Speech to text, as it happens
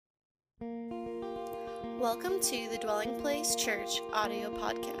Welcome to the Dwelling Place Church audio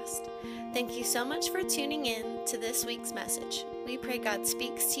podcast. Thank you so much for tuning in to this week's message. We pray God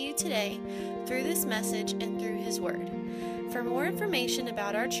speaks to you today through this message and through His Word. For more information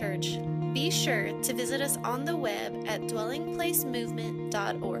about our church, be sure to visit us on the web at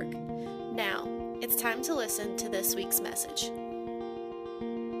dwellingplacemovement.org. Now, it's time to listen to this week's message.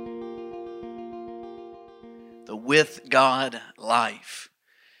 The with God life.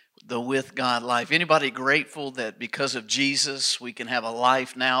 The with God life. Anybody grateful that because of Jesus we can have a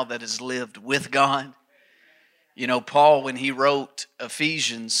life now that is lived with God? You know, Paul, when he wrote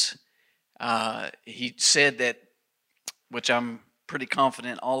Ephesians, he said that, which I'm pretty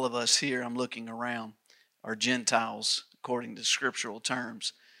confident all of us here, I'm looking around, are Gentiles according to scriptural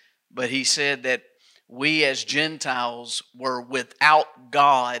terms. But he said that we as Gentiles were without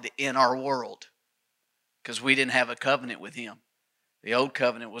God in our world because we didn't have a covenant with Him. The old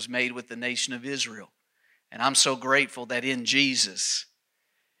covenant was made with the nation of Israel. And I'm so grateful that in Jesus,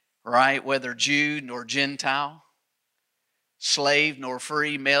 right, whether Jew nor Gentile, slave nor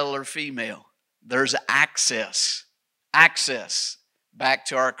free, male or female, there's access back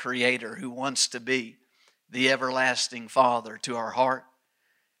to our Creator who wants to be the everlasting Father to our heart,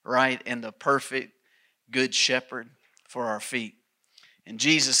 right, and the perfect good shepherd for our feet. And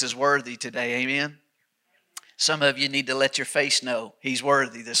Jesus is worthy today, amen? Some of you need to let your face know He's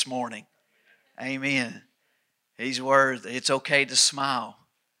worthy this morning. Amen. He's worthy. It's okay to smile,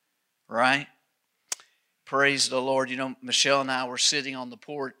 right? Praise the Lord. You know, Michelle and I were sitting on the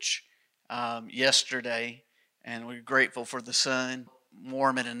porch yesterday, and we're grateful for the sun,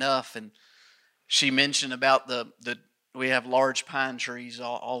 warm and enough. And she mentioned about we have large pine trees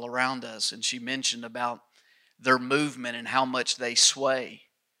all around us, and she mentioned about their movement and how much they sway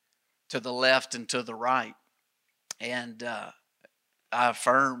to the left and to the right. And I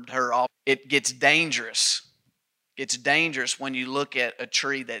affirmed her. It gets dangerous. It's dangerous when you look at a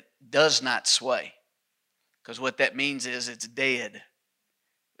tree that does not sway. Because what that means is it's dead.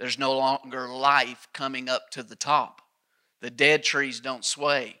 There's no longer life coming up to the top. The dead trees don't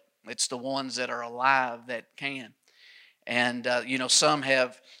sway. It's the ones that are alive that can. And, some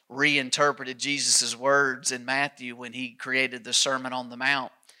have reinterpreted Jesus' words in Matthew when He created the Sermon on the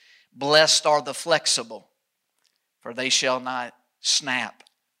Mount. Blessed are the flexible, for they shall not snap.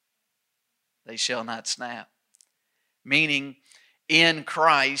 They shall not snap. Meaning, in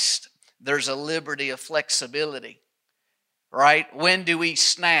Christ, there's a liberty of flexibility. Right? When do we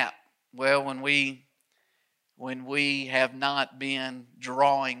snap? Well, when we have not been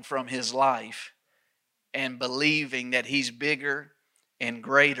drawing from His life and believing that He's bigger and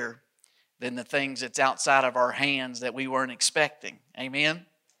greater than the things that's outside of our hands that we weren't expecting. Amen?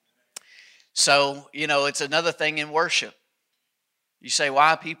 So, it's another thing in worship. You say,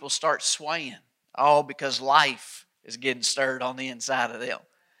 why people start swaying? Oh, because life is getting stirred on the inside of them.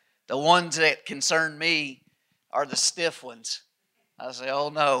 The ones that concern me are the stiff ones. I say, oh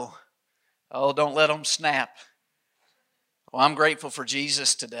no. Oh, don't let them snap. Well, I'm grateful for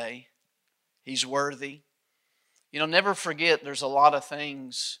Jesus today. He's worthy. Never forget there's a lot of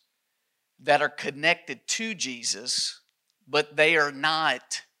things that are connected to Jesus, but they are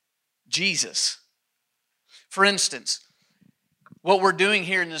not Jesus. For instance, what we're doing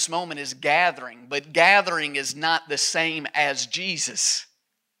here in this moment is gathering, but gathering is not the same as Jesus.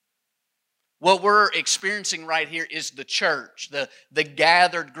 What we're experiencing right here is the church, the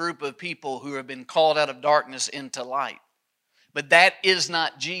gathered group of people who have been called out of darkness into light. But that is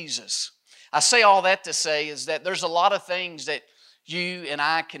not Jesus. I say all that to say is that there's a lot of things that you and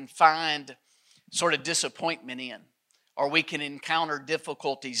I can find sort of disappointment in, or we can encounter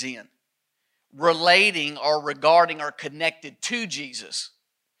difficulties in, relating or regarding or connected to Jesus,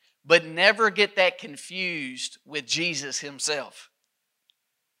 but never get that confused with Jesus Himself.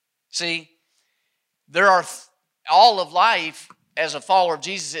 See, there are all of life as a follower of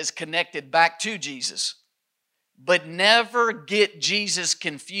Jesus is connected back to Jesus, but never get Jesus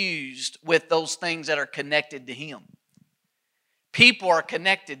confused with those things that are connected to Him. People are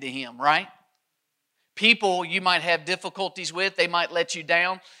connected to Him, right? People you might have difficulties with, they might let you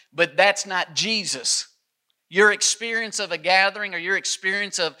down, but that's not Jesus. Your experience of a gathering or your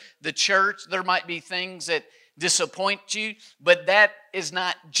experience of the church, there might be things that disappoint you, but that is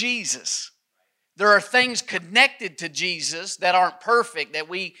not Jesus. There are things connected to Jesus that aren't perfect that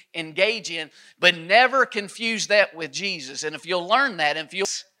we engage in, but never confuse that with Jesus. And if you'll learn that,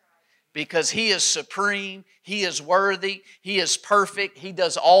 because He is supreme, He is worthy, He is perfect, He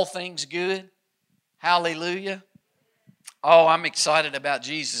does all things good. Hallelujah. Oh, I'm excited about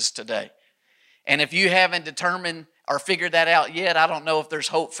Jesus today. And if you haven't determined or figured that out yet, I don't know if there's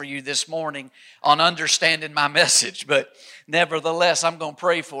hope for you this morning on understanding my message. But nevertheless, I'm going to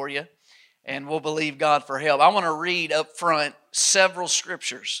pray for you, and we'll believe God for help. I want to read up front several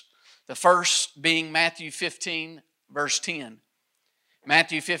scriptures. The first being Matthew 15, verse 10.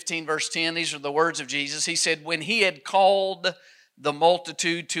 Matthew 15, verse 10, these are the words of Jesus. He said, when he had called the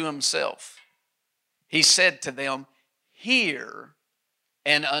multitude to himself, he said to them, hear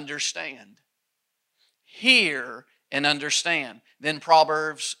and understand. Hear and understand. Then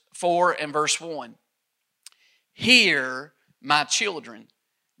Proverbs 4 and verse 1. Hear, my children,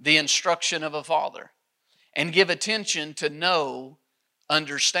 the instruction of a father, and give attention to know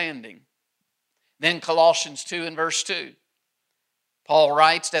understanding. Then Colossians 2 and verse 2. Paul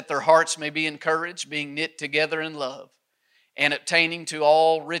writes that their hearts may be encouraged, being knit together in love, and attaining to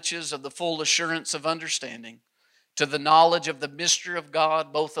all riches of the full assurance of understanding, to the knowledge of the mystery of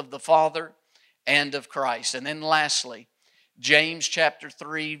God, both of the Father and of Christ. And then lastly, James chapter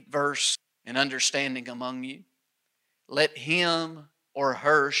 3, verse, and understanding among you. Let him or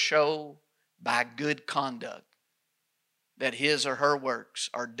her show by good conduct that his or her works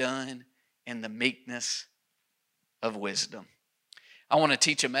are done in the meekness of wisdom. I want to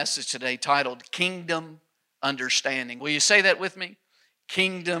teach a message today titled Kingdom Understanding. Will you say that with me?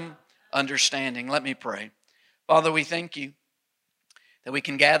 Kingdom Understanding. Let me pray. Father, we thank you that we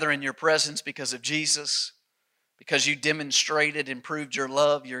can gather in your presence because of Jesus, because you demonstrated and proved your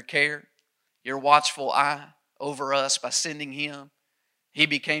love, your care, your watchful eye over us by sending him. He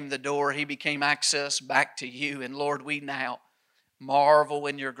became the door. He became access back to you. And Lord, we now marvel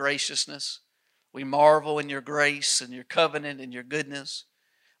in your graciousness. We marvel in your grace and your covenant and your goodness.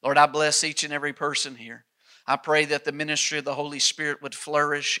 Lord, I bless each and every person here. I pray that the ministry of the Holy Spirit would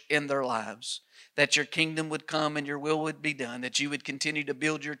flourish in their lives, that your kingdom would come and your will would be done, that you would continue to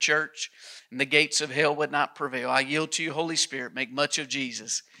build your church and the gates of hell would not prevail. I yield to you, Holy Spirit. Make much of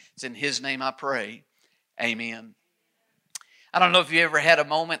Jesus. It's in his name I pray. Amen. I don't know if you ever had a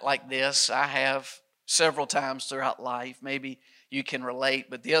moment like this. I have several times throughout life. Maybe you can relate.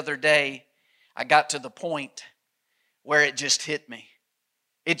 But the other day, I got to the point where it just hit me.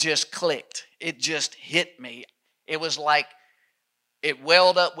 It just clicked. It just hit me. It was like it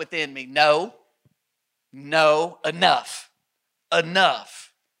welled up within me. No, enough.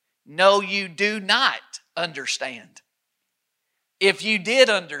 No, you do not understand. If you did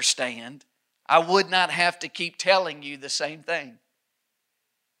understand, I would not have to keep telling you the same thing.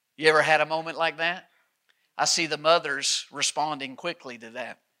 You ever had a moment like that? I see the mothers responding quickly to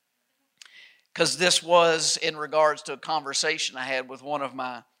that. Because this was in regards to a conversation I had with one of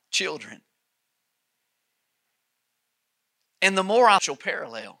my children. And the more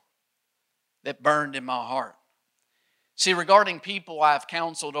parallel that burned in my heart. See, regarding people I've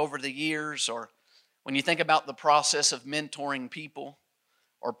counseled over the years, or when you think about the process of mentoring people,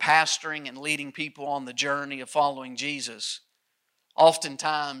 or pastoring and leading people on the journey of following Jesus,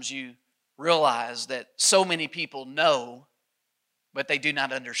 oftentimes you realize that so many people know, but they do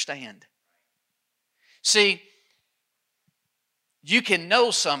not understand. See, you can know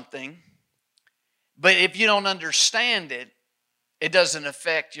something, but if you don't understand it, it doesn't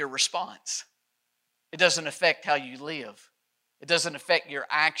affect your response. It doesn't affect how you live. It doesn't affect your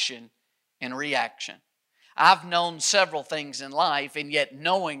action and reaction. I've known several things in life, and yet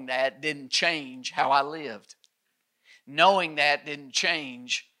knowing that didn't change how I lived. Knowing that didn't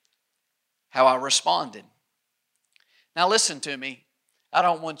change how I responded. Now listen to me. I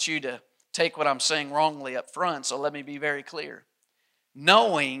don't want you to take what I'm saying wrongly up front, so let me be very clear.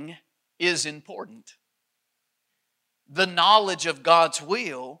 Knowing is important. The knowledge of God's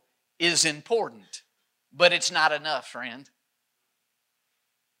will is important, but it's not enough, friend.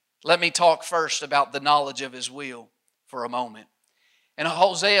 Let me talk first about the knowledge of his will for a moment. In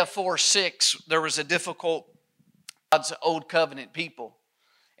Hosea 4:6, there was a difficult God's old covenant people.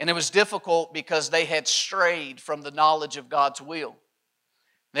 And it was difficult because they had strayed from the knowledge of God's will.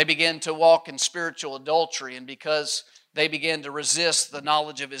 They began to walk in spiritual adultery, and because they began to resist the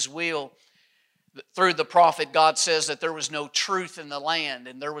knowledge of his will, through the prophet, God says that there was no truth in the land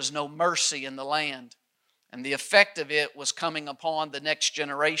and there was no mercy in the land. And the effect of it was coming upon the next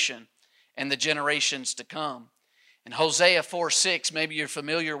generation and the generations to come. In Hosea 4:6, maybe you're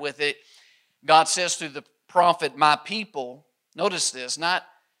familiar with it, God says through the prophet, my people, notice this, not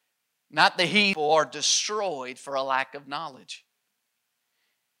the people are destroyed for a lack of knowledge.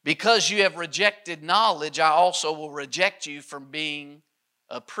 Because you have rejected knowledge, I also will reject you from being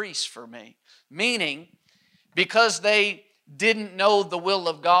a priest for me. Meaning, because they didn't know the will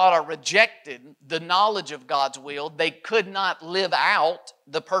of God or rejected the knowledge of God's will, they could not live out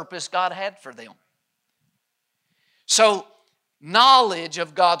the purpose God had for them. So, knowledge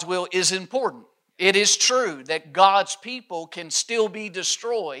of God's will is important. It is true that God's people can still be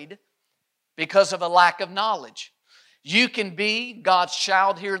destroyed because of a lack of knowledge. You can be God's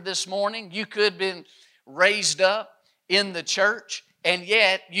child here this morning. You could have been raised up in the church, and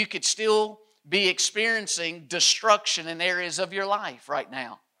yet you could still be experiencing destruction in areas of your life right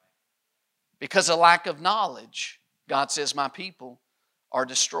now. Because of lack of knowledge, God says, my people are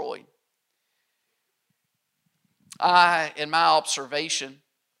destroyed. In my observation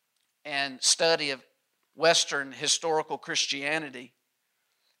and study of Western historical Christianity,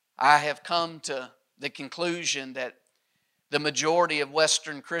 I have come to the conclusion that the majority of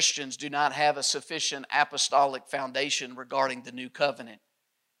Western Christians do not have a sufficient apostolic foundation regarding the new covenant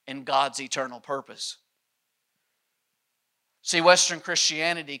and God's eternal purpose. See, Western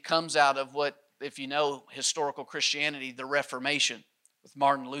Christianity comes out of what, if you know historical Christianity, the Reformation with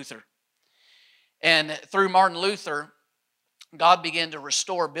Martin Luther. And through Martin Luther, God began to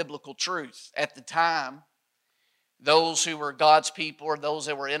restore biblical truth. At the time, those who were God's people or those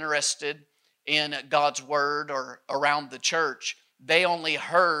that were interested in God's Word or around the church, they only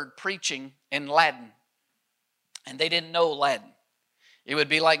heard preaching in Latin. And they didn't know Latin. It would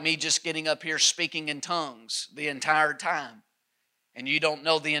be like me just getting up here speaking in tongues the entire time. And you don't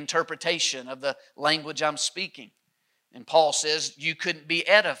know the interpretation of the language I'm speaking. And Paul says you couldn't be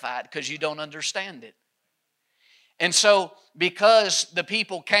edified because you don't understand it. And so because the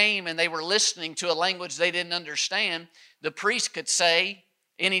people came and they were listening to a language they didn't understand, the priest could say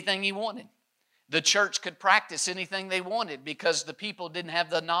anything he wanted. The church could practice anything they wanted because the people didn't have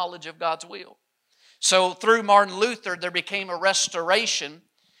the knowledge of God's will. So through Martin Luther, there became a restoration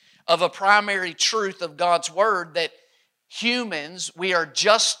of a primary truth of God's Word that humans, we are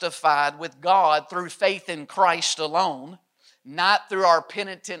justified with God through faith in Christ alone, not through our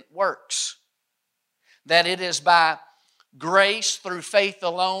penitent works. That it is by grace through faith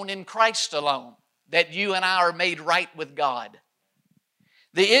alone in Christ alone that you and I are made right with God.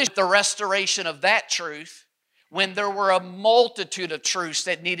 The issue, the restoration of that truth, when there were a multitude of truths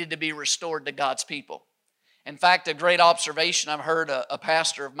that needed to be restored to God's people. In fact, a great observation I've heard a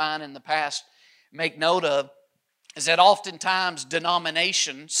pastor of mine in the past make note of is that oftentimes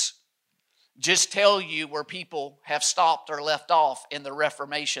denominations just tell you where people have stopped or left off in the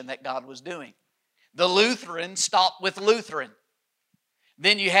Reformation that God was doing. The Lutheran stopped with Lutheran.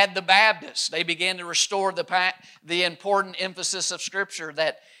 Then you had the Baptists. They began to restore the important emphasis of Scripture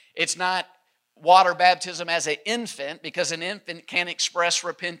that it's not water baptism as an infant, because an infant can't express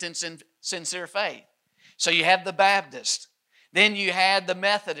repentance and sincere faith. So you have the Baptist. Then you had the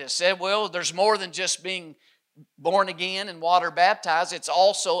Methodists. Said, well, there's more than just being born again and water baptized. It's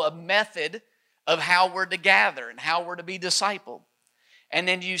also a method of how we're to gather and how we're to be discipled. And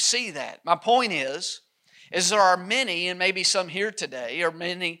then you see that. My point is there are many, and maybe some here today, or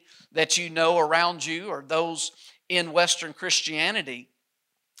many that you know around you, or those in Western Christianity,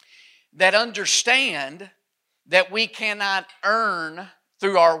 that understand that we cannot earn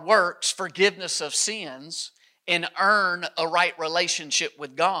through our works forgiveness of sins and earn a right relationship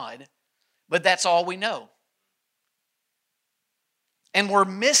with God, but that's all we know. And we're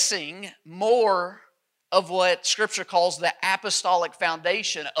missing more of what Scripture calls the apostolic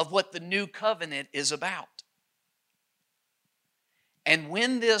foundation of what the new covenant is about. And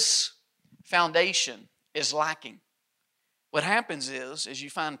when this foundation is lacking, what happens is you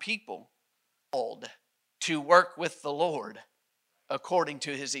find people called to work with the Lord according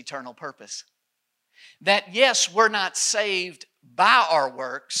to His eternal purpose. That yes, we're not saved by our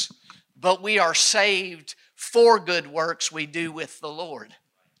works, but we are saved for good works we do with the Lord.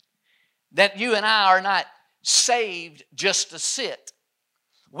 That you and I are not saved just to sit.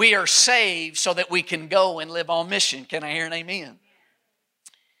 We are saved so that we can go and live on mission. Can I hear an amen?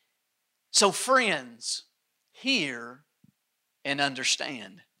 So friends, hear and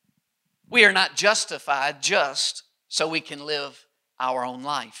understand. We are not justified just so we can live our own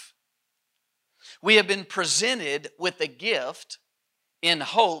life. We have been presented with a gift in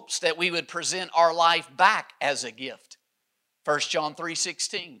hopes that we would present our life back as a gift. 1 John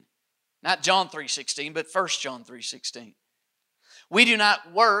 3:16. Not John 3:16, but 1 John 3:16. We do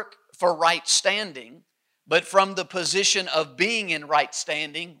not work for right standing, but from the position of being in right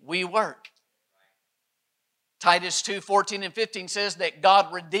standing, we work. Titus 2:14 and 15 says that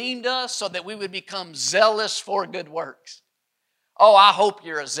God redeemed us so that we would become zealous for good works. Oh, I hope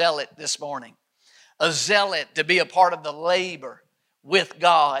you're a zealot this morning. A zealot to be a part of the labor with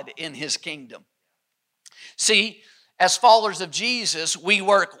God in His kingdom. See, as followers of Jesus, we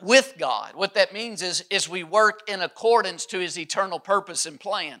work with God. What that means is we work in accordance to His eternal purpose and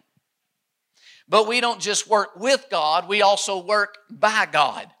plan. But we don't just work with God, we also work by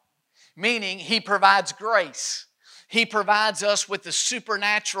God. Meaning He provides grace. He provides us with the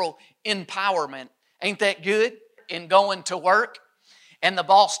supernatural empowerment. Ain't that good? In going to work and the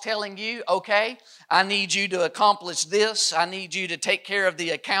boss telling you, okay, I need you to accomplish this. I need you to take care of the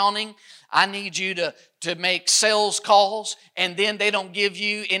accounting. I need you to make sales calls. And then they don't give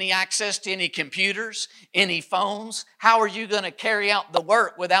you any access to any computers, any phones. How are you going to carry out the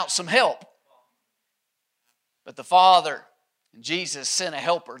work without some help? But the Father and Jesus sent a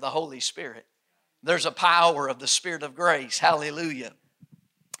helper, the Holy Spirit. There's a power of the Spirit of grace. Hallelujah.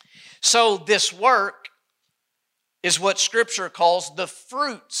 So this work is what Scripture calls the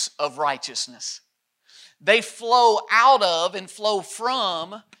fruits of righteousness. They flow out of and flow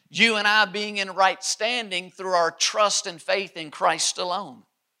from you and I being in right standing through our trust and faith in Christ alone.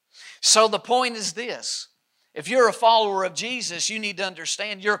 So the point is this. If you're a follower of Jesus, you need to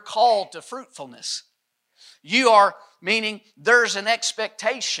understand you're called to fruitfulness. You are, meaning there's an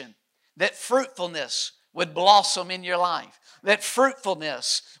expectation that fruitfulness would blossom in your life, that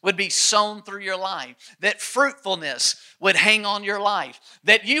fruitfulness would be sown through your life, that fruitfulness would hang on your life,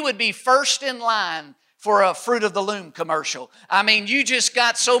 that you would be first in line for a Fruit of the Loom commercial. I mean, you just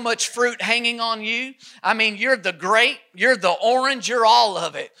got so much fruit hanging on you. I mean, you're the grape, you're the orange, you're all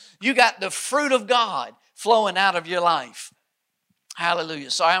of it. You got the fruit of God flowing out of your life.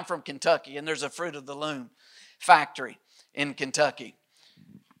 Hallelujah. So I'm from Kentucky, and there's a Fruit of the Loom factory in Kentucky.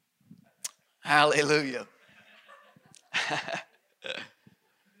 Hallelujah.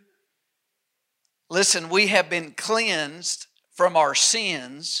 Listen, we have been cleansed from our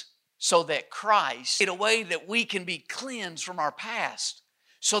sins so that Christ made a way that we can be cleansed from our past,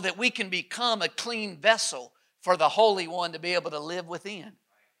 so that we can become a clean vessel for the Holy One to be able to live within,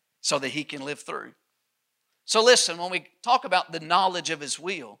 so that He can live through. So listen, when we talk about the knowledge of His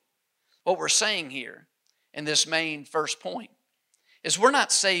will, what we're saying here in this main first point is we're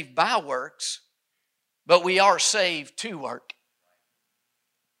not saved by works, but we are saved to work.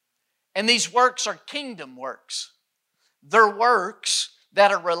 And these works are kingdom works. They're works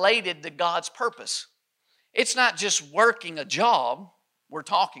that are related to God's purpose. It's not just working a job we're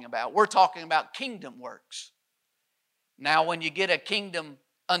talking about. We're talking about kingdom works. Now, when you get a kingdom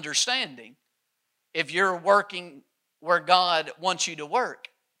understanding, if you're working where God wants you to work,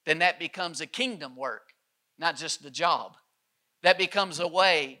 then that becomes a kingdom work, not just a job. That becomes a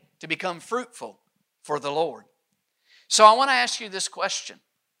way to become fruitful for the Lord. So I want to ask you this question.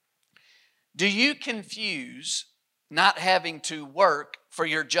 Do you confuse not having to work for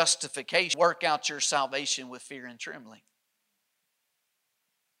your justification, work out your salvation with fear and trembling?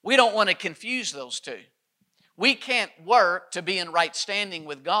 We don't want to confuse those two. We can't work to be in right standing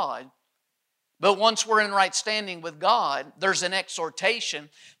with God, but once we're in right standing with God, there's an exhortation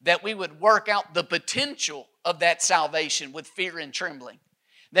that we would work out the potential of that salvation with fear and trembling.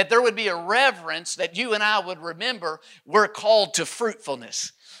 That there would be a reverence that you and I would remember we're called to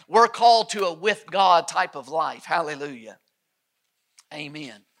fruitfulness. We're called to a with God type of life. Hallelujah.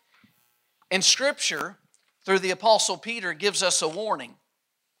 Amen. And Scripture, through the Apostle Peter, gives us a warning.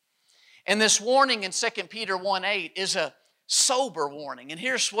 And this warning in 2 Peter 1:8 is a sober warning. And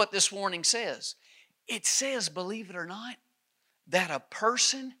here's what this warning says. It says, believe it or not, that a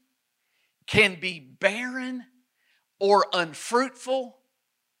person can be barren or unfruitful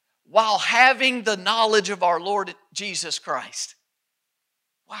while having the knowledge of our Lord Jesus Christ.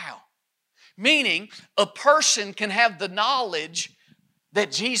 Wow. Meaning, a person can have the knowledge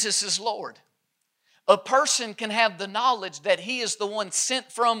that Jesus is Lord. A person can have the knowledge that He is the one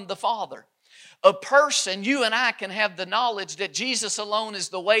sent from the Father. A person, you and I, can have the knowledge that Jesus alone is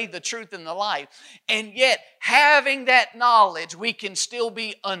the way, the truth, and the life. And yet, having that knowledge, we can still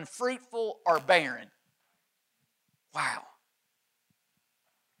be unfruitful or barren. Wow.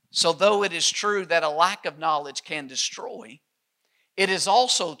 So though it is true that a lack of knowledge can destroy, it is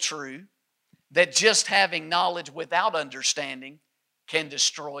also true that just having knowledge without understanding can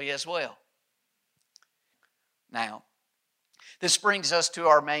destroy as well. Now, this brings us to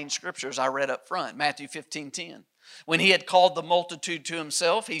our main scriptures I read up front, Matthew 15:10. When He had called the multitude to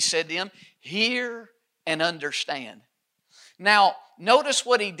Himself, He said to them, hear and understand. Now, notice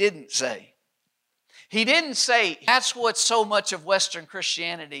what He didn't say. He didn't say, that's what so much of Western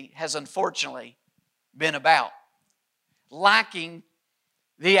Christianity has unfortunately been about. Lacking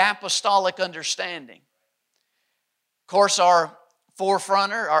the apostolic understanding. Of course, our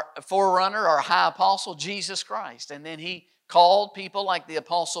forerunner, our high apostle, Jesus Christ. And then He called people like the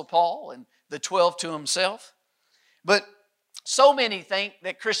Apostle Paul and the 12 to Himself. But so many think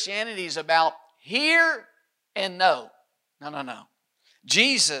that Christianity is about hear and know. No.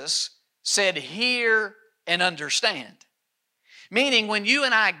 Jesus said, hear and understand. Meaning when you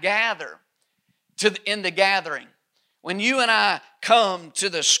and I gather in the gathering, when you and I come to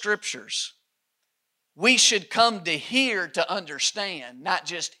the Scriptures, we should come to hear to understand, not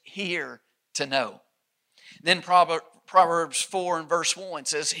just hear to know. Then Proverbs 4 and verse 1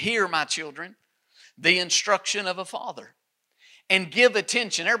 says, hear, my children, the instruction of a father, and give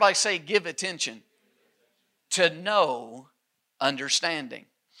attention. Everybody say, give attention. To know understanding.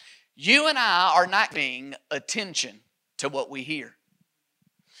 You and I are not paying attention to what we hear.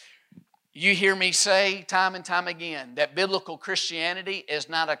 You hear me say time and time again that biblical Christianity is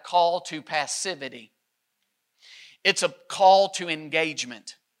not a call to passivity. It's a call to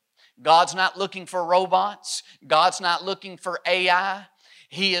engagement. God's not looking for robots. God's not looking for AI.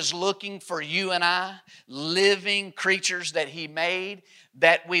 He is looking for you and I, living creatures that He made,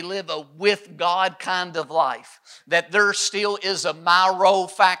 that we live a with God kind of life. That there still is a my role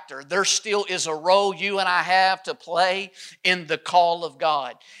factor. There still is a role you and I have to play in the call of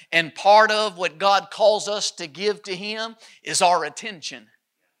God. And part of what God calls us to give to Him is our attention.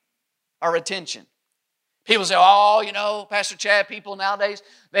 Our attention. People say, oh, you know, Pastor Chad, people nowadays,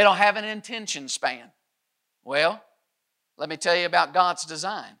 they don't have an attention span. Well, let me tell you about God's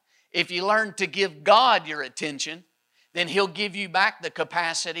design. If you learn to give God your attention, then He'll give you back the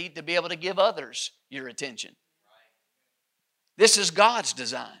capacity to be able to give others your attention. This is God's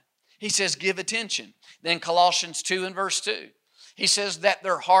design. He says, give attention. Then Colossians 2 and verse 2. He says that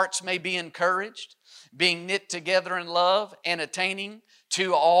their hearts may be encouraged, being knit together in love, and attaining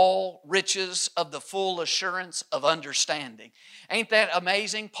to all riches of the full assurance of understanding. Ain't that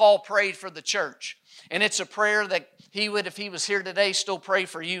amazing? Paul prayed for the church. And it's a prayer that he would, if he was here today, still pray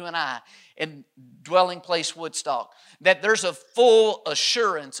for you and I in Dwelling Place Woodstock. That there's a full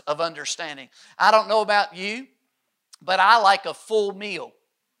assurance of understanding. I don't know about you, but I like a full meal,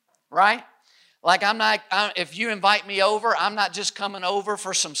 right? Like if you invite me over, I'm not just coming over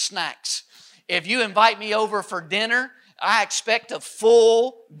for some snacks. If you invite me over for dinner, I expect a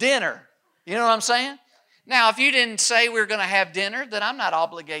full dinner. You know what I'm saying? Now, if you didn't say we were going to have dinner, then I'm not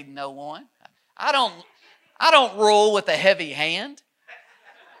obligating no one. I don't rule with a heavy hand.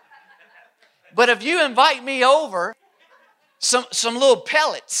 But if you invite me over, some little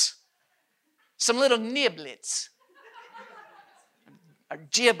pellets, some little niblets, or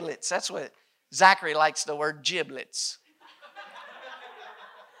giblets, that's what Zachary likes, the word giblets.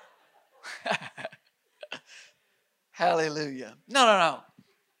 Hallelujah. No.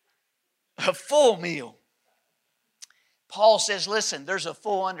 A full meal. Paul says, listen, there's a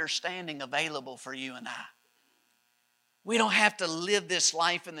full understanding available for you and I. We don't have to live this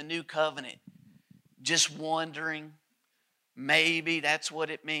life in the new covenant just wondering, maybe that's what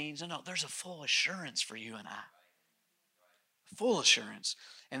it means. No, there's a full assurance for you and I. Full assurance.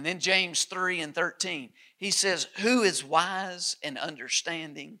 And then James 3 and 13, he says, who is wise and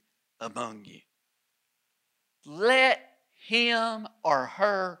understanding among you? Let him or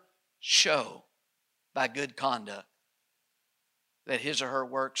her show by good conduct that his or her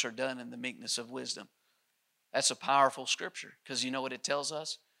works are done in the meekness of wisdom. That's a powerful scripture because you know what it tells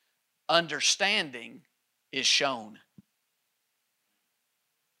us? Understanding is shown.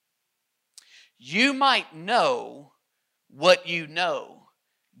 You might know what you know,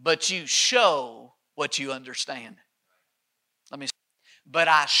 but you show what you understand. But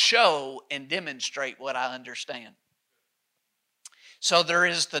I show and demonstrate what I understand. So there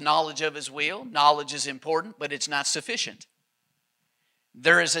is the knowledge of His will. Knowledge is important, but it's not sufficient.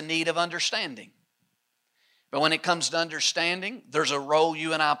 There is a need of understanding. But when it comes to understanding, there's a role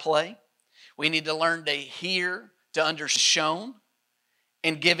you and I play. We need to learn to hear, to understand, shown,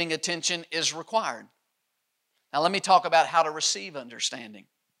 and giving attention is required. Now let me talk about how to receive understanding.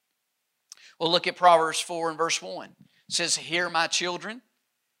 Well, look at Proverbs 4 and verse 1. It says, hear, my children,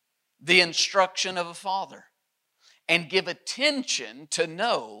 the instruction of a father, and give attention to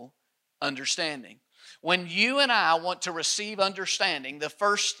know understanding. When you and I want to receive understanding, the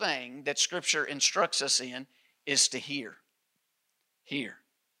first thing that Scripture instructs us in is to hear. Hear.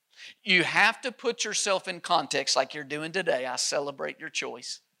 You have to put yourself in context like you're doing today. I celebrate your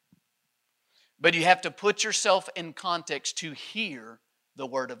choice. But you have to put yourself in context to hear the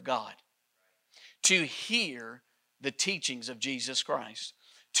Word of God. To hear the teachings of Jesus Christ.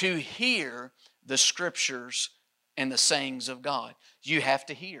 To hear the Scriptures and the sayings of God. You have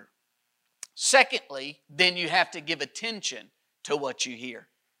to hear. Secondly, then you have to give attention to what you hear.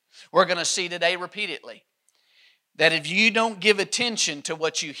 We're going to see today repeatedly that if you don't give attention to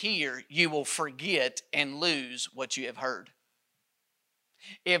what you hear, you will forget and lose what you have heard.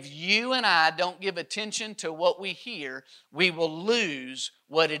 If you and I don't give attention to what we hear, we will lose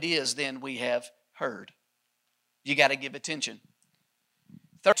what it is then we have heard. You got to give attention.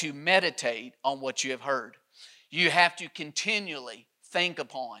 Third, to meditate on what you have heard. You have to continually think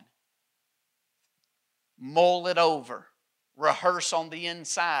upon, mull it over, rehearse on the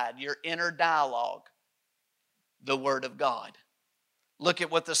inside, your inner dialogue, the Word of God. Look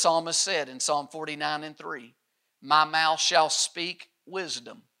at what the psalmist said in Psalm 49:3. My mouth shall speak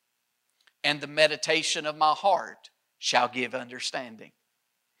wisdom, and the meditation of my heart shall give understanding.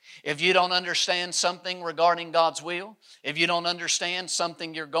 If you don't understand something regarding God's will, if you don't understand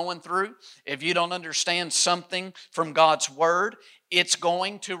something you're going through, if you don't understand something from God's Word, it's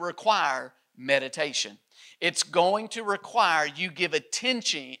going to require meditation. It's going to require you give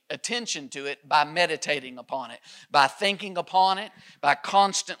attention to it by meditating upon it, by thinking upon it, by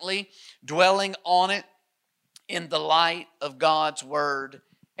constantly dwelling on it in the light of God's Word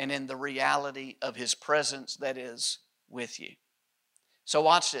and in the reality of His presence that is with you. So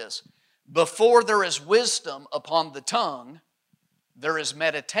watch this. Before there is wisdom upon the tongue, there is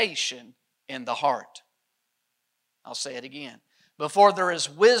meditation in the heart. I'll say it again. Before there is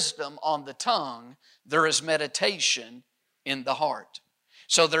wisdom on the tongue, there is meditation in the heart.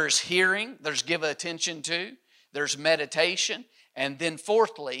 So there's hearing, there's give attention to, there's meditation, and then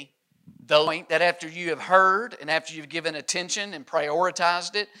fourthly, the point that after you have heard and after you've given attention and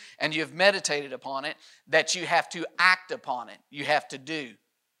prioritized it and you've meditated upon it, that you have to act upon it. You have to do.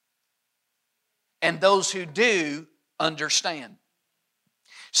 And those who do understand.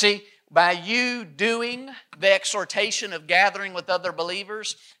 See, by you doing the exhortation of gathering with other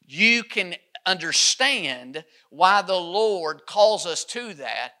believers, you can understand why the Lord calls us to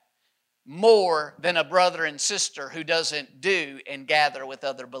that more than a brother and sister who doesn't do and gather with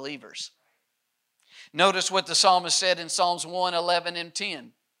other believers. Notice what the psalmist said in Psalms 1:11 and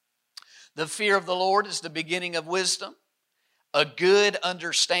 10. The fear of the Lord is the beginning of wisdom. A good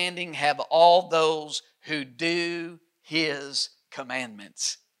understanding have all those who do His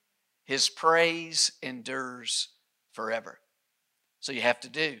commandments. His praise endures forever. So you have to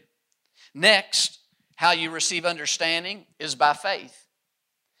do. Next, how you receive understanding is by faith.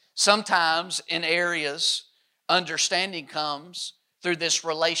 Sometimes in areas, understanding comes through this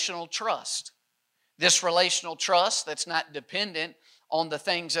relational trust. This relational trust that's not dependent on the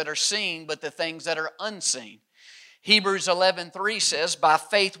things that are seen, but the things that are unseen. Hebrews 11:3 says, by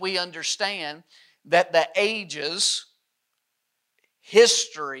faith we understand that the ages,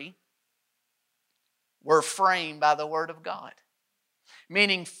 history, were framed by the Word of God.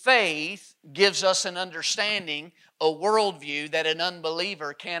 Meaning faith gives us an understanding, a worldview that an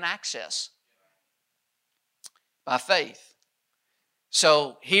unbeliever can't access. By faith.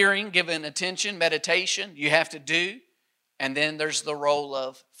 So hearing, giving attention, meditation, you have to do. And then there's the role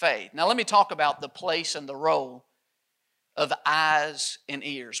of faith. Now let me talk about the place and the role of eyes and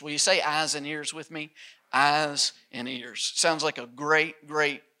ears. Will you say eyes and ears with me? Eyes and ears. Sounds like a great,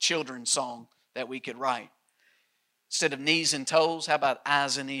 great children's song that we could write. Instead of knees and toes, how about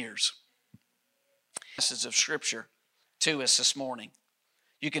eyes and ears? Passages of Scripture to us this morning.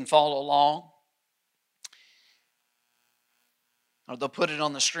 You can follow along. Or they'll put it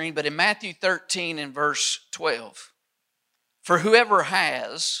on the screen. But in Matthew 13 and verse 12. For whoever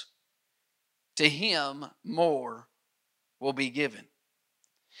has, to him more will be given.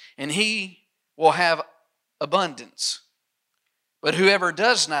 And he will have abundance. But whoever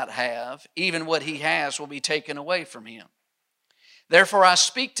does not have, even what he has will be taken away from him. Therefore I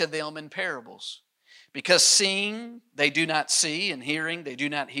speak to them in parables, because seeing they do not see, and hearing they do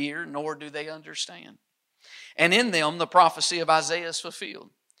not hear, nor do they understand. And in them the prophecy of Isaiah is fulfilled,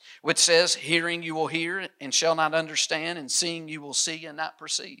 which says, hearing you will hear and shall not understand, and seeing you will see and not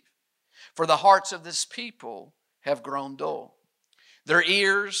perceive. For the hearts of this people have grown dull. Their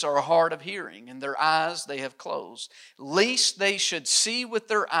ears are hard of hearing, and their eyes they have closed, lest they should see with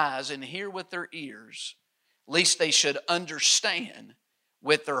their eyes and hear with their ears, lest they should understand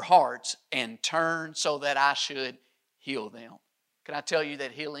with their hearts and turn so that I should heal them. Can I tell you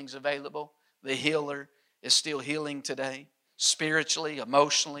that healing's available? The healer is still healing today, spiritually,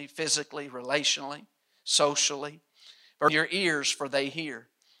 emotionally, physically, relationally, socially. For your ears, for they hear.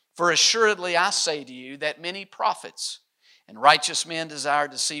 For assuredly I say to you that many prophets and righteous men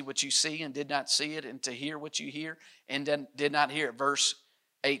desired to see what you see and did not see it, and to hear what you hear and did not hear it. Verse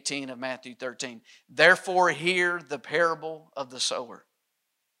 18 of Matthew 13. Therefore hear the parable of the sower.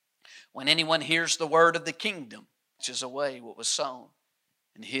 When anyone hears the word of the kingdom, which is away what was sown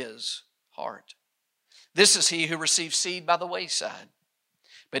in his heart. This is he who received seed by the wayside.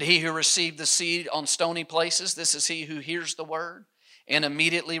 But he who received the seed on stony places, this is he who hears the word and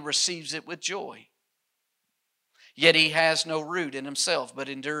immediately receives it with joy. Yet he has no root in himself, but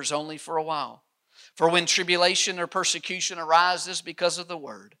endures only for a while. For when tribulation or persecution arises because of the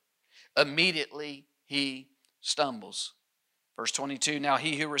word, immediately he stumbles. Verse 22, now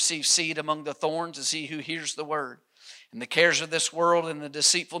he who receives seed among the thorns is he who hears the word. And the cares of this world and the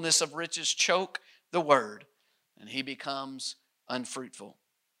deceitfulness of riches choke the word, and he becomes unfruitful.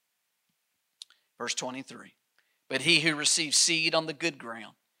 Verse 23, but he who receives seed on the good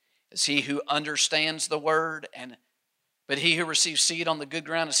ground is he who understands the word, but he who receives seed on the good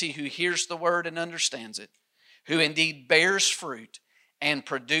ground is he who hears the word and understands it, who indeed bears fruit and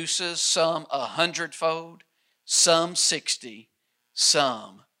produces some 100-fold, some 60,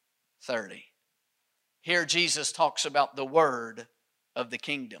 some 30. Here Jesus talks about the word of the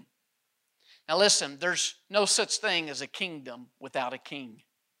kingdom. Now listen, there's no such thing as a kingdom without a king.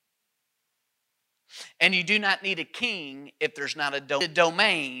 And you do not need a king if there's not a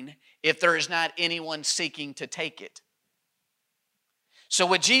domain, if there is not anyone seeking to take it. So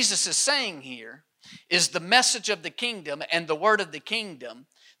what Jesus is saying here is the message of the kingdom and the word of the kingdom,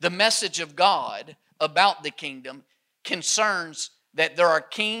 the message of God about the kingdom concerns that there are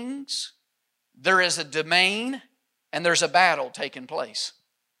kings, there is a domain, and there's a battle taking place.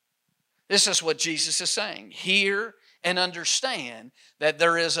 This is what Jesus is saying. Hear and understand that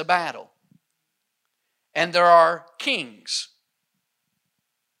there is a battle. And there are kings.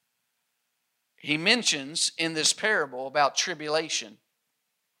 He mentions in this parable about tribulation,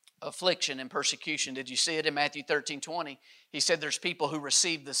 affliction, and persecution. Did you see it in Matthew 13:20? He said there's people who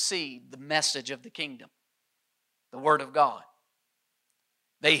receive the seed, the message of the kingdom, the word of God.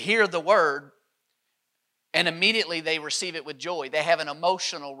 They hear the word and immediately they receive it with joy. They have an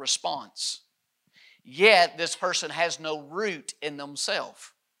emotional response. Yet this person has no root in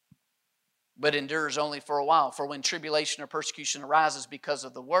themselves, but endures only for a while. For when tribulation or persecution arises because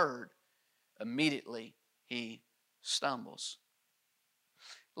of the word, immediately he stumbles.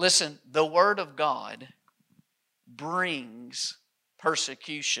 Listen, the word of God brings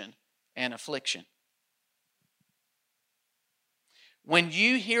persecution and affliction. When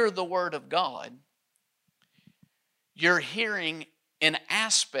you hear the word of God, you're hearing an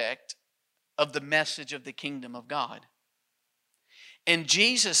aspect of the message of the kingdom of God. And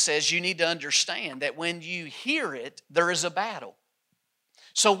Jesus says you need to understand that when you hear it, there is a battle.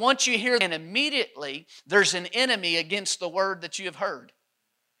 So once you hear it, and immediately there's an enemy against the word that you have heard.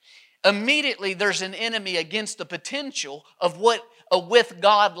 Immediately there's an enemy against the potential of what a with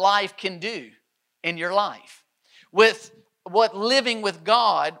God life can do in your life. With what living with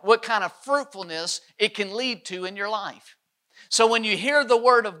God, what kind of fruitfulness it can lead to in your life. So when you hear the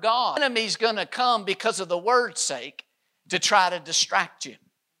word of God, the enemy's going to come because of the word's sake to try to distract you.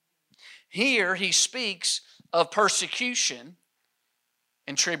 Here he speaks of persecution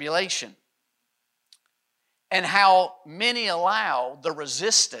and tribulation, and how many allow the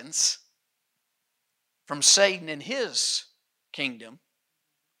resistance from Satan and his kingdom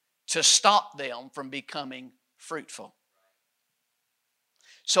to stop them from becoming fruitful.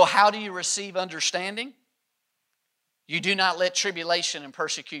 So how do you receive understanding? You do not let tribulation and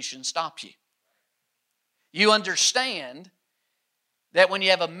persecution stop you. You understand that when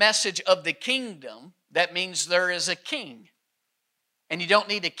you have a message of the kingdom, that means there is a king. And you don't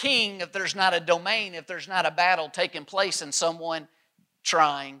need a king if there's not a domain, if there's not a battle taking place and someone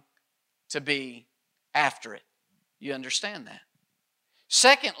trying to be after it. You understand that.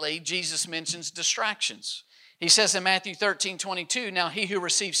 Secondly, Jesus mentions distractions. He says in Matthew 13:22, now he who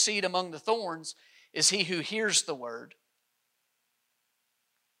receives seed among the thorns is he who hears the word,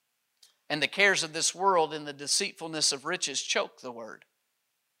 and the cares of this world and the deceitfulness of riches choke the word,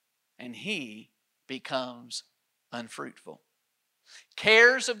 and he becomes unfruitful.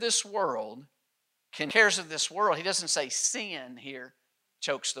 Cares of this world, he doesn't say sin here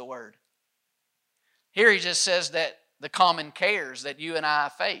chokes the word. Here he just says that the common cares that you and I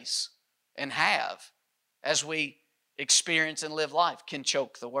face and have as we experience and live life can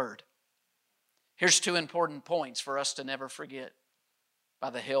choke the word. Here's two important points for us to never forget by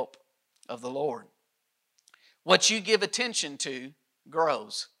the help of the Lord. What you give attention to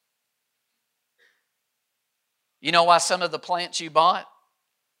grows. You know why some of the plants you bought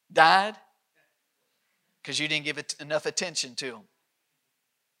died? Because you didn't give it enough attention to them.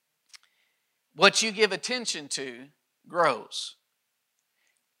 What you give attention to grows.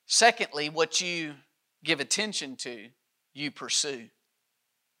 Secondly, what you give attention to, you pursue.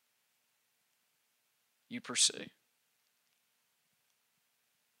 You pursue.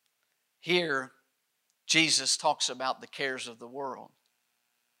 Here, Jesus talks about the cares of the world.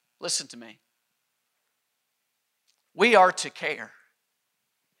 Listen to me. We are to care.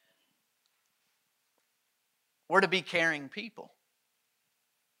 We're to be caring people.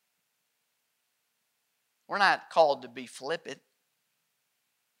 We're not called to be flippant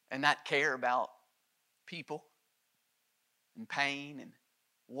and not care about people and pain and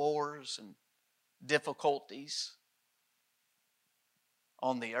wars and difficulties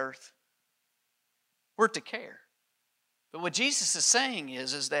on the earth. We're to care. But what Jesus is saying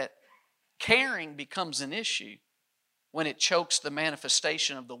is that caring becomes an issue when it chokes the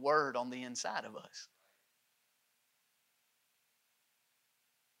manifestation of the Word on the inside of us.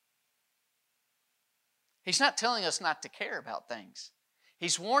 He's not telling us not to care about things.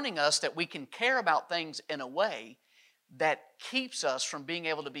 He's warning us that we can care about things in a way that keeps us from being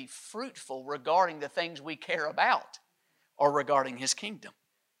able to be fruitful regarding the things we care about or regarding His kingdom.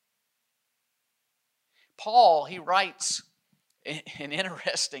 Paul, he writes an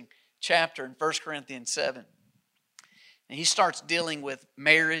interesting chapter in 1 Corinthians 7. And he starts dealing with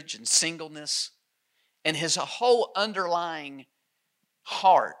marriage and singleness. And his whole underlying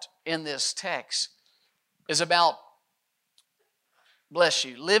heart in this text is about, bless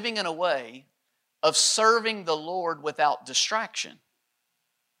you, living in a way of serving the Lord without distraction.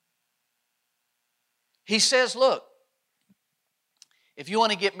 He says, look, if you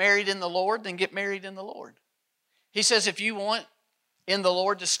want to get married in the Lord, then get married in the Lord. He says, if you want in the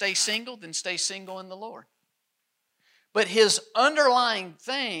Lord to stay single, then stay single in the Lord. But his underlying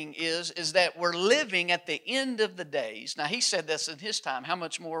thing is that we're living at the end of the days. Now, he said this in his time. How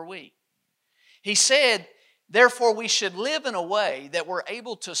much more are we? He said, therefore, we should live in a way that we're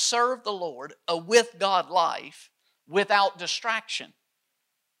able to serve the Lord, a with God life, without distraction.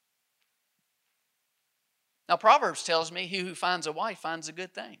 Now, Proverbs tells me, he who finds a wife finds a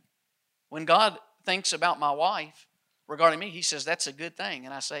good thing. When God thinks about my wife regarding me, He says, that's a good thing.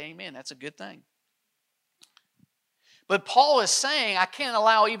 And I say, amen, that's a good thing. But Paul is saying, I can't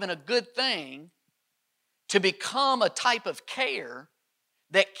allow even a good thing to become a type of care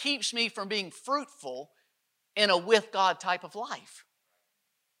that keeps me from being fruitful in a with God type of life.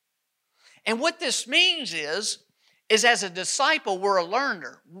 And what this means is as a disciple, we're a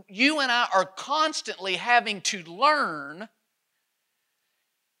learner. You and I are constantly having to learn.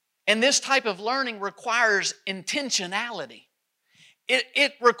 And this type of learning requires intentionality.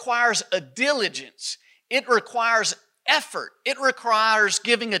 It requires a diligence. It requires effort. It requires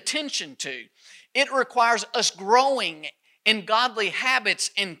giving attention to. It requires us growing in godly habits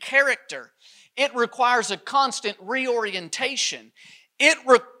and character. It requires a constant reorientation. It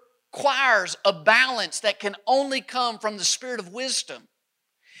requires a balance that can only come from the Spirit of wisdom.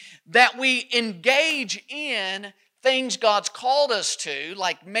 That we engage in things God's called us to,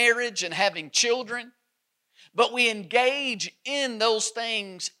 like marriage and having children, but we engage in those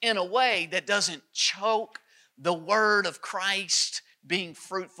things in a way that doesn't choke the Word of Christ being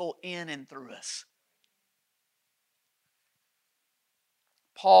fruitful in and through us.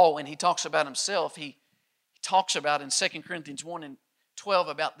 Paul, when he talks about himself, he talks about in 2 Corinthians 1 and 12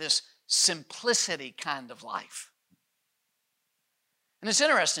 about this simplicity kind of life. And it's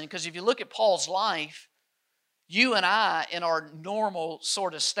interesting because if you look at Paul's life, you and I, in our normal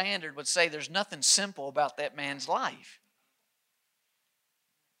sort of standard, would say there's nothing simple about that man's life.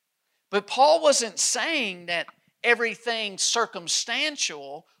 But Paul wasn't saying that everything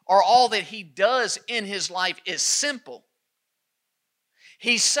circumstantial or all that he does in his life is simple.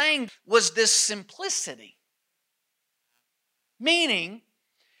 He's saying was this simplicity. Meaning,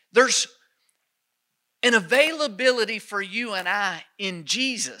 there's an availability for you and I in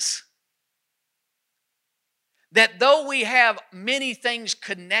Jesus. That though we have many things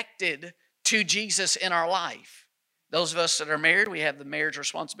connected to Jesus in our life, those of us that are married, we have the marriage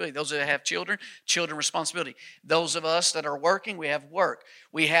responsibility. Those that have children, children responsibility. Those of us that are working, we have work.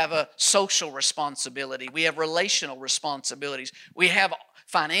 We have a social responsibility. We have relational responsibilities. We have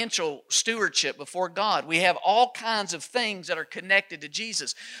financial stewardship before God. We have all kinds of things that are connected to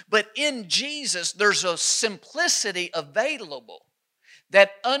Jesus. But in Jesus, there's a simplicity available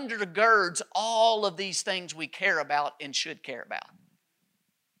that undergirds all of these things we care about and should care about.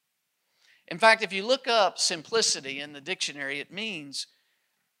 In fact, if you look up simplicity in the dictionary, it means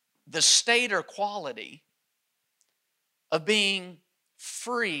the state or quality of being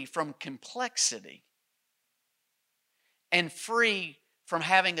free from complexity and free from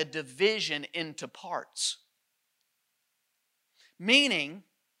having a division into parts. Meaning,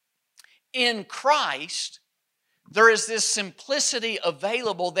 in Christ, there is this simplicity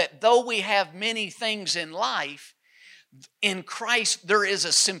available that though we have many things in life, in Christ there is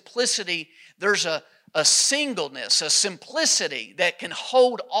a simplicity, there's a singleness, a simplicity that can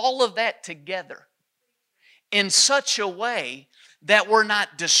hold all of that together in such a way that we're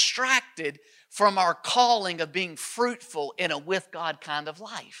not distracted from our calling of being fruitful in a with God kind of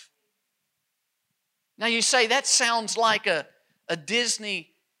life. Now you say, that sounds like a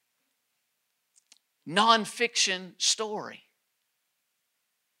Disney nonfiction story.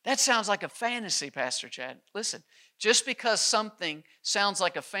 That sounds like a fantasy, Pastor Chad. Listen, just because something sounds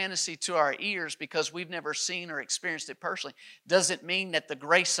like a fantasy to our ears because we've never seen or experienced it personally, doesn't mean that the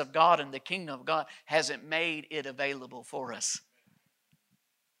grace of God and the kingdom of God hasn't made it available for us.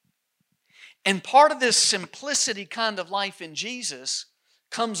 And part of this simplicity kind of life in Jesus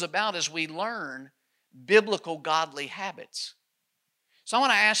comes about as we learn biblical godly habits. So I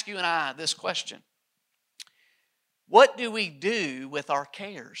want to ask you and I this question. What do we do with our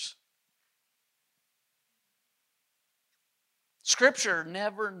cares? Scripture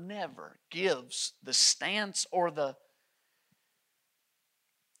never gives the stance or the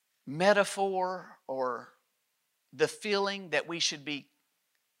metaphor or the feeling that we should be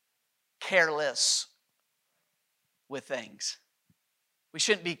careless with things. We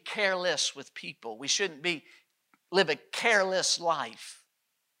shouldn't be careless with people. We shouldn't live a careless life.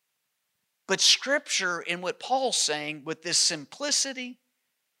 But Scripture, in what Paul's saying, with this simplicity,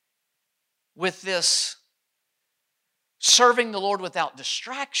 with this serving the Lord without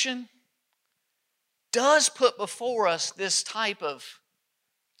distraction, does put before us this type of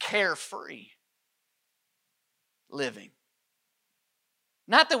carefree living.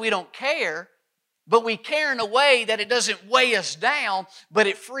 Not that we don't care, but we care in a way that it doesn't weigh us down, but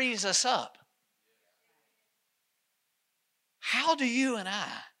it frees us up. How do you and I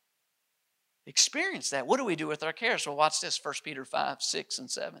experience that? What do we do with our cares? Well, watch this, 1 Peter 5, 6, and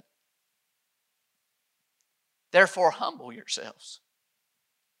 7. Therefore, humble yourselves.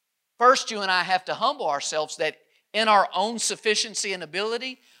 First, you and I have to humble ourselves that in our own sufficiency and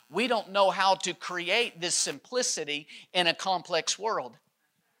ability, we don't know how to create this simplicity in a complex world.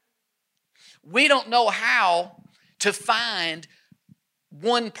 We don't know how to find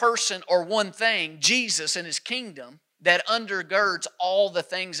one person or one thing, Jesus and His kingdom, that undergirds all the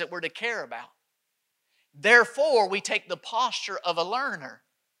things that we're to care about. Therefore, we take the posture of a learner.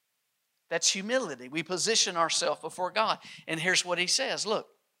 That's humility. We position ourselves before God. And here's what He says. Look,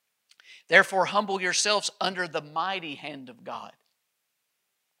 therefore humble yourselves under the mighty hand of God.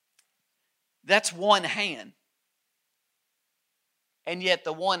 That's one hand. And yet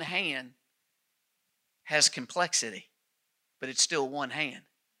the one hand has complexity, but it's still one hand.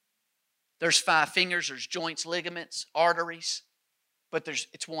 There's 5 fingers, there's joints, ligaments, arteries, but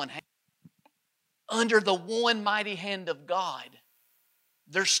it's one hand. Under the one mighty hand of God,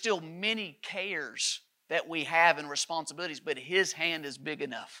 there's still many cares that we have and responsibilities, but His hand is big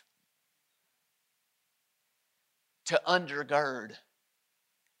enough to undergird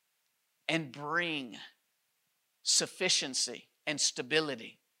and bring sufficiency and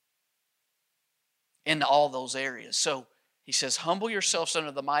stability into all those areas. So He says, humble yourselves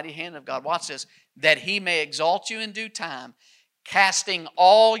under the mighty hand of God. Watch this. That He may exalt you in due time, casting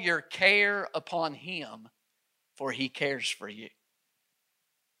all your care upon Him, for He cares for you.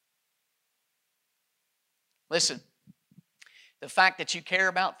 Listen, the fact that you care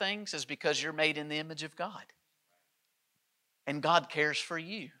about things is because you're made in the image of God. And God cares for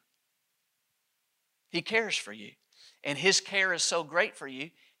you. He cares for you. And His care is so great for you,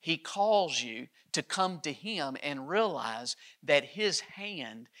 He calls you to come to Him and realize that His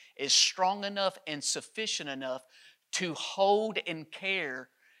hand is strong enough and sufficient enough to hold and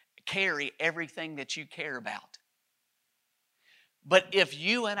carry everything that you care about. But if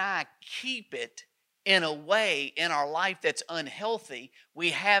you and I keep it in a way in our life that's unhealthy,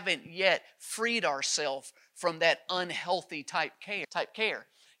 we haven't yet freed ourselves from that unhealthy type care.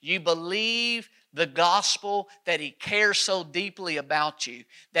 You believe the gospel that He cares so deeply about you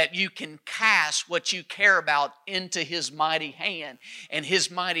that you can cast what you care about into His mighty hand, and His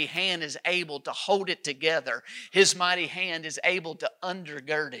mighty hand is able to hold it together. His mighty hand is able to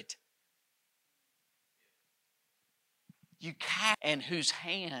undergird it. You cast, and whose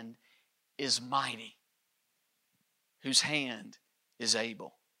hand is mighty, whose hand is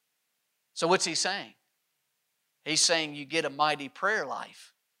able. So what's He saying? He's saying you get a mighty prayer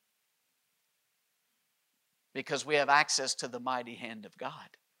life because we have access to the mighty hand of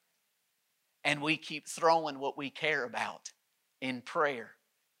God. And we keep throwing what we care about in prayer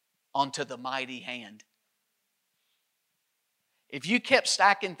onto the mighty hand. If you kept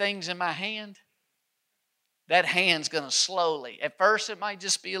stacking things in my hand, that hand's going to slowly, at first it might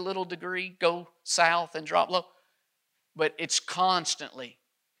just be a little degree, go south and drop low, but it's constantly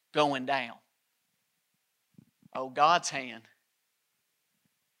going down. Oh, God's hand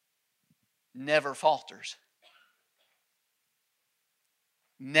never falters.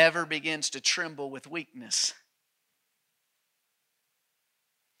 never begins to tremble with weakness.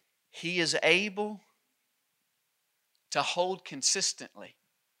 He is able to hold consistently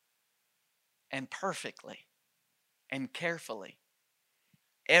and perfectly and carefully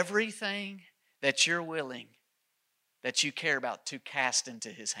everything that you're willing, that you care about, to cast into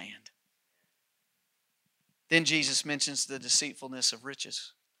His hand. Then Jesus mentions the deceitfulness of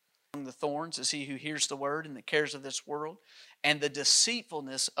riches. Among the thorns is he who hears the word and the cares of this world, and the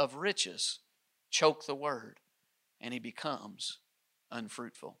deceitfulness of riches choke the word, and he becomes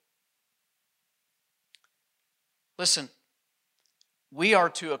unfruitful. Listen, we are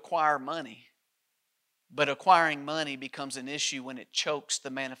to acquire money, but acquiring money becomes an issue when it chokes the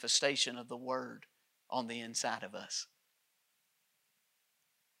manifestation of the word on the inside of us.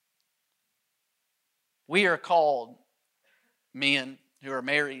 We are called, men who are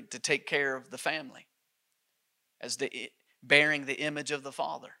married, to take care of the family as bearing the image of the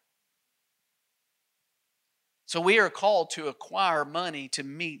Father. So we are called to acquire money to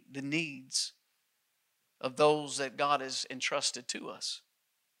meet the needs of those that God has entrusted to us.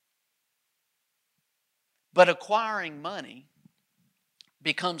 But acquiring money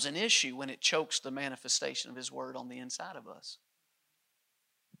becomes an issue when it chokes the manifestation of His word on the inside of us.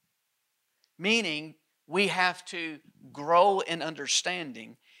 Meaning, we have to grow in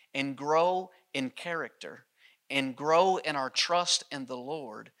understanding and grow in character and grow in our trust in the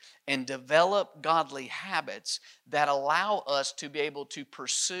Lord and develop godly habits that allow us to be able to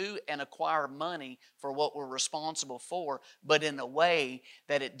pursue and acquire money for what we're responsible for, but in a way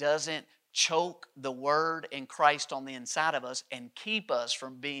that it doesn't choke the Word and Christ on the inside of us and keep us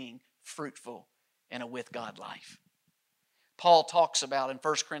from being fruitful in a with God life. Paul talks about in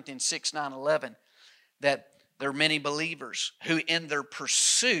 1 Corinthians 6, 9, 11 that there are many believers who in their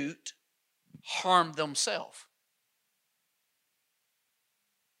pursuit harm themselves.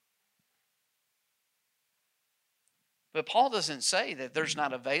 But Paul doesn't say that there's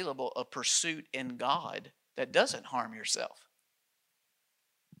not available a pursuit in God that doesn't harm yourself.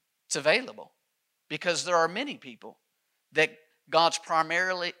 It's available because there are many people that God's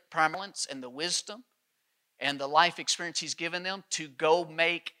primalence and the wisdom and the life experience He's given them to go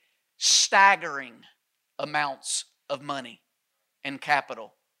make staggering amounts of money and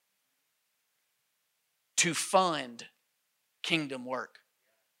capital to fund kingdom work.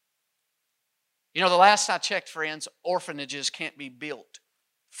 You know, the last I checked, friends, orphanages can't be built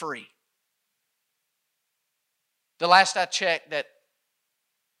free. The last I checked, that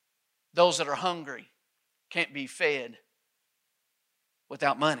those that are hungry can't be fed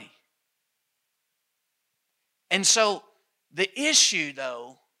without money. And so the issue,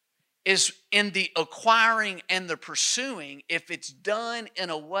 though, is in the acquiring and the pursuing if it's done in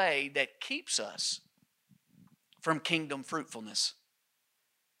a way that keeps us from kingdom fruitfulness.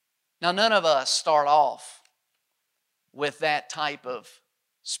 Now, none of us start off with that type of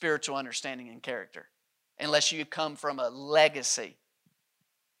spiritual understanding and character unless you come from a legacy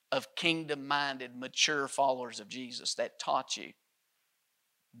of kingdom-minded, mature followers of Jesus that taught you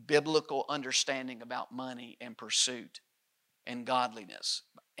biblical understanding about money and pursuit and godliness.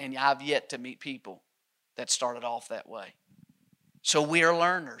 And I've yet to meet people that started off that way. So we are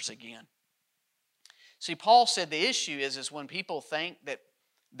learners again. See, Paul said the issue is when people think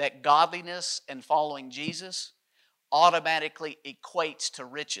that godliness and following Jesus automatically equates to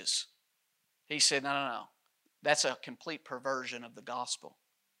riches. He said, no. That's a complete perversion of the gospel.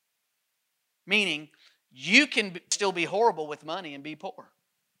 Meaning, you can still be horrible with money and be poor.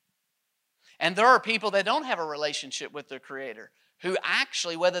 And there are people that don't have a relationship with their Creator who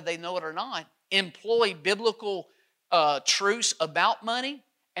actually, whether they know it or not, employ biblical truths about money,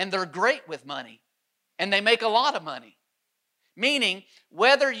 and they're great with money. And they make a lot of money. Meaning,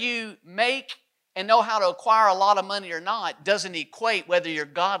 whether you make and know how to acquire a lot of money or not doesn't equate whether you're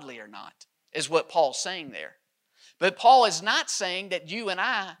godly or not, is what Paul's saying there. But Paul is not saying that you and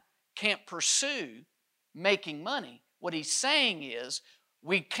I can't pursue making money. What he's saying is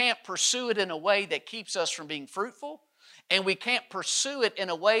we can't pursue it in a way that keeps us from being fruitful, and we can't pursue it in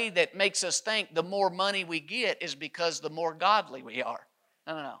a way that makes us think the more money we get is because the more godly we are.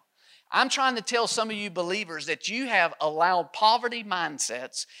 No. I'm trying to tell some of you believers that you have allowed poverty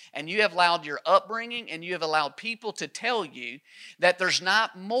mindsets, and you have allowed your upbringing, and you have allowed people to tell you that there's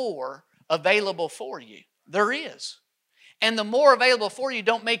not more available for you. There is. And the more available for you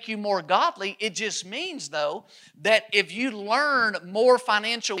don't make you more godly. It just means, though, that if you learn more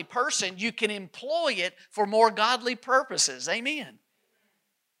financially person, you can employ it for more godly purposes. Amen.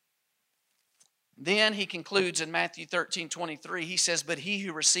 Then he concludes in Matthew 13:23, he says, but he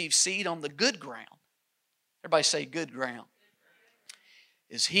who receives seed on the good ground, everybody say good ground,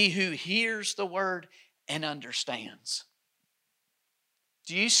 is he who hears the word and understands.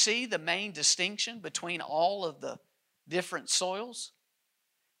 Do you see the main distinction between all of the different soils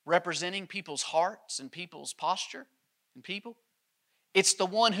representing people's hearts and people's posture and people? It's the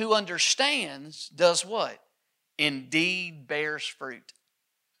one who understands does what? Indeed bears fruit.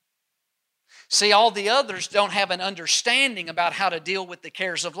 See, all the others don't have an understanding about how to deal with the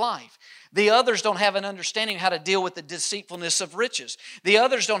cares of life. The others don't have an understanding of how to deal with the deceitfulness of riches. The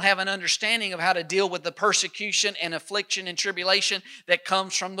others don't have an understanding of how to deal with the persecution and affliction and tribulation that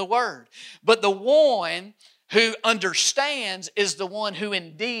comes from the Word. But the one who understands is the one who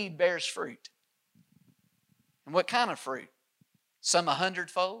indeed bears fruit. And what kind of fruit? Some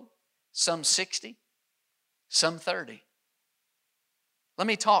 100-fold, some 60, some 30. Let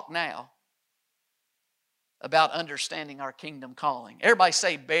me talk now about understanding our kingdom calling. Everybody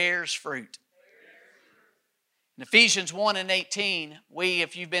say bears fruit. In Ephesians 1:18,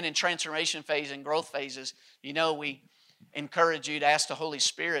 if you've been in transformation phase and growth phases, you know we encourage you to ask the Holy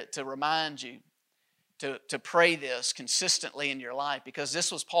Spirit to remind you to pray this consistently in your life, because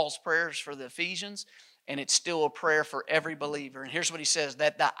this was Paul's prayers for the Ephesians, and it's still a prayer for every believer. And here's what he says,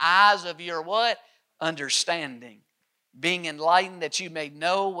 that the eyes of your what? Understanding, being enlightened, that you may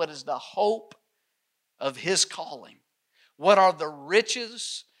know what is the hope of His calling. What are the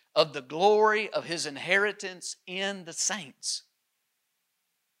riches of the glory of His inheritance in the saints?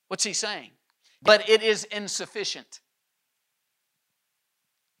 What's he saying? But it is insufficient.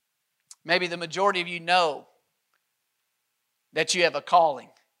 Maybe the majority of you know that you have a calling.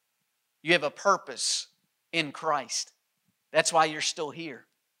 You have a purpose in Christ. That's why you're still here,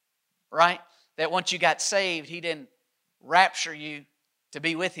 right? That once you got saved, He didn't rapture you to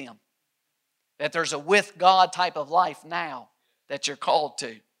be with Him. That there's a with God type of life now that you're called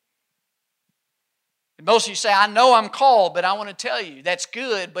to. And most of you say, I know I'm called, but I want to tell you, that's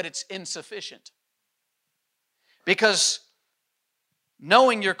good, but it's insufficient. Because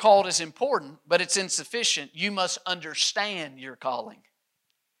knowing you're called is important, but it's insufficient. You must understand your calling.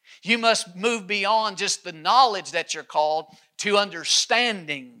 You must move beyond just the knowledge that you're called to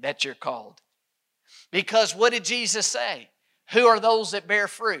understanding that you're called. Because what did Jesus say? Who are those that bear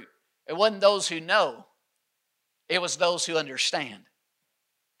fruit? It wasn't those who know. It was those who understand.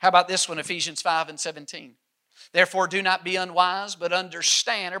 How about this one, Ephesians 5:17? Therefore, do not be unwise, but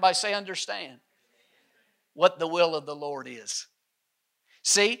understand. Everybody say understand. What the will of the Lord is.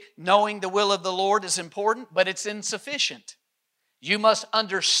 See, knowing the will of the Lord is important, but it's insufficient. You must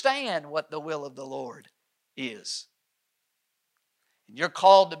understand what the will of the Lord is. And you're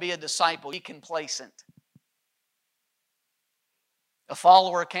called to be a disciple. Be complacent. A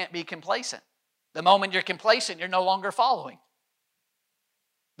follower can't be complacent. The moment you're complacent, you're no longer following.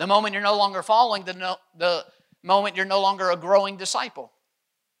 The moment you're no longer following, the moment you're no longer a growing disciple.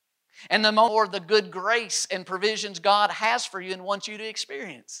 And the more the good grace and provisions God has for you and wants you to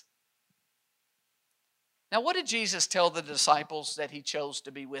experience. Now, what did Jesus tell the disciples that He chose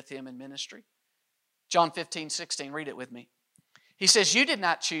to be with Him in ministry? John 15:16, read it with me. He says, you did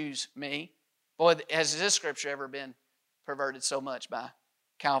not choose me. Boy, has this scripture ever been perverted so much by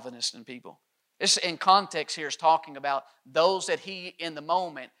Calvinists and people. This in context here is talking about those that He in the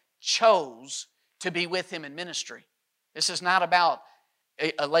moment chose to be with Him in ministry. This is not about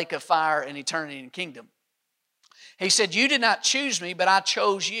a lake of fire and eternity and kingdom. He said, you did not choose me, but I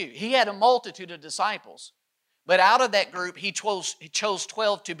chose you. He had a multitude of disciples. But out of that group, He chose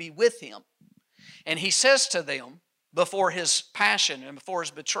 12 to be with Him. And He says to them before His passion and before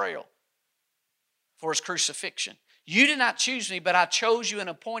His betrayal, before His crucifixion, you did not choose me, but I chose you and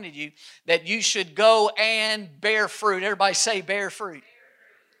appointed you that you should go and bear fruit. Everybody say bear fruit.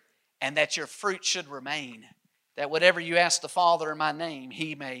 And that your fruit should remain. That whatever you ask the Father in my name,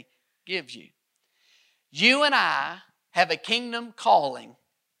 He may give you. You and I have a kingdom calling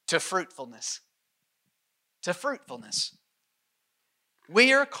to fruitfulness. To fruitfulness.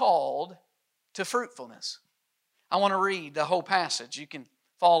 We are called to fruitfulness. I want to read the whole passage. You can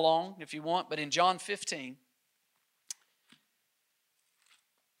follow along if you want, but in John 15,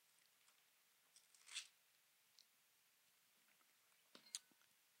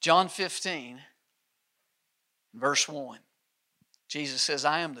 John 15, verse 1, Jesus says,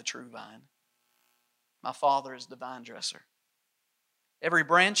 I am the true vine. My Father is the vine dresser. Every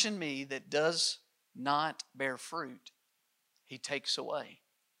branch in me that does not bear fruit, He takes away.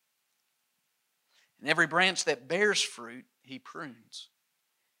 And every branch that bears fruit, He prunes,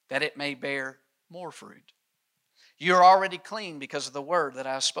 that it may bear more fruit. You are already clean because of the word that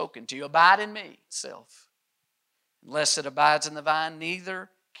I have spoken to you. Abide in me, self. Unless it abides in the vine, neither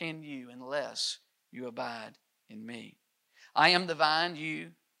can you unless you abide in me. I am the vine,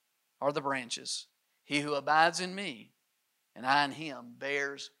 you are the branches. He who abides in me, and I in him,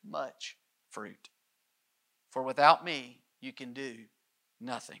 bears much fruit. For without me, you can do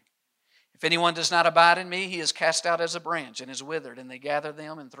nothing. If anyone does not abide in me, he is cast out as a branch and is withered, and they gather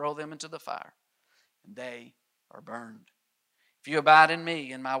them and throw them into the fire, and they are burned. If you abide in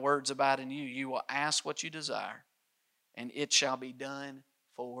me and my words abide in you, you will ask what you desire, and it shall be done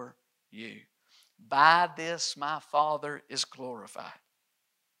for you. By this my Father is glorified,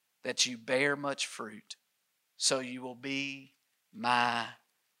 that you bear much fruit, so you will be my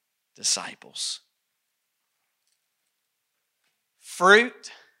disciples.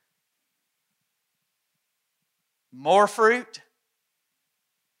 Fruit, more fruit,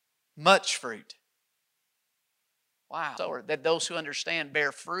 much fruit. Wow. So that those who understand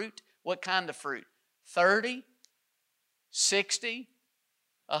bear fruit. What kind of fruit? 30, 60,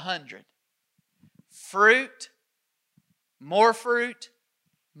 100. Fruit, more fruit,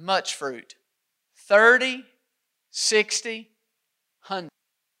 much fruit. 30, 60, 100.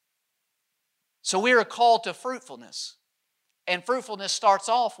 So we are called to fruitfulness. And fruitfulness starts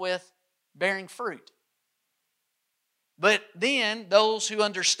off with bearing fruit. But then those who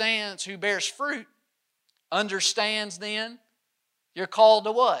understands who bears fruit understands then you're called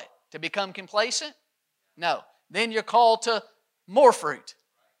to what? To become complacent? No. Then you're called to more fruit.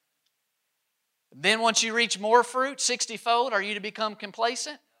 Then once you reach more fruit, 60-fold, are you to become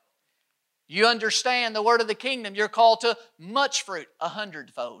complacent? You understand the word of the kingdom. You're called to much fruit,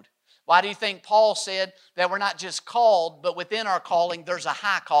 100-fold. Why do you think Paul said that we're not just called, but within our calling, there's a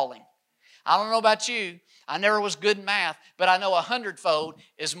high calling? I don't know about you. I never was good in math, but I know 100-fold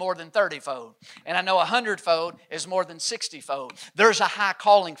is more than 30-fold. And I know 100-fold is more than 60-fold. There's a high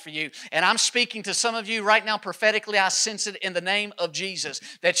calling for you. And I'm speaking to some of you right now prophetically. I sense it in the name of Jesus.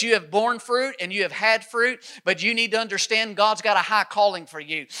 That you have borne fruit and you have had fruit, but you need to understand God's got a high calling for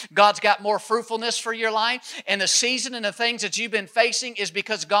you. God's got more fruitfulness for your life. And the season and the things that you've been facing is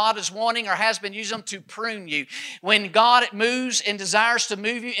because God is wanting or has been using them to prune you. When God moves and desires to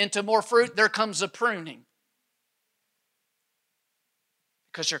move you into more fruit, there comes a pruning.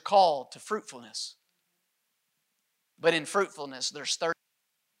 Because you're called to fruitfulness. But in fruitfulness, there's 30.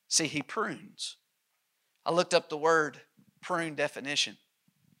 See, He prunes. I looked up the word prune definition.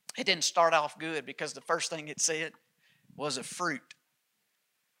 It didn't start off good because the first thing it said was a fruit.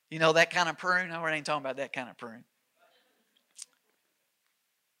 You know that kind of prune? No, we ain't talking about that kind of prune.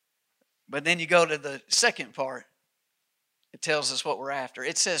 But then you go to the second part. It tells us what we're after.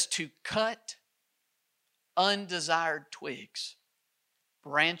 It says to cut undesired twigs,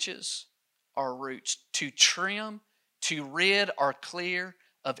 branches, or roots, to trim, to rid or clear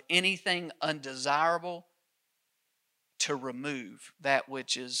of anything undesirable, to remove that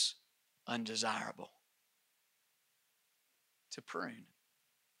which is undesirable. To prune.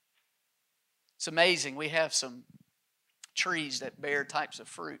 It's amazing. We have some trees that bear types of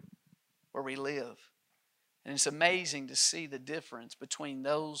fruit where we live. And it's amazing to see the difference between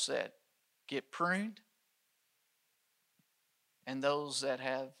those that get pruned and those that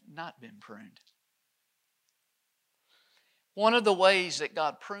have not been pruned. One of the ways that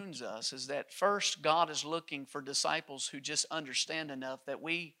God prunes us is that first God is looking for disciples who just understand enough that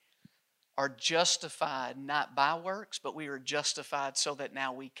we are justified not by works, but we are justified so that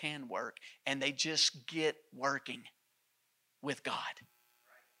now we can work. And they just get working with God.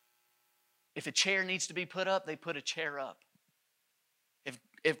 If a chair needs to be put up, they put a chair up.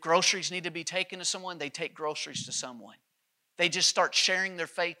 If groceries need to be taken to someone, they take groceries to someone. They just start sharing their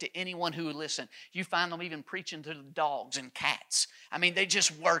faith to anyone who will listen. You find them even preaching to the dogs and cats. I mean, they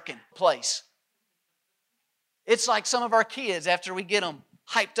just work in place. It's like some of our kids after we get them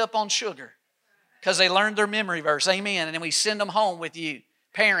hyped up on sugar because they learned their memory verse. Amen. And then we send them home with you,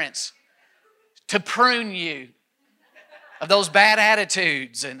 parents, to prune you of those bad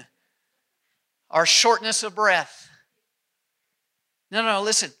attitudes and our shortness of breath. No,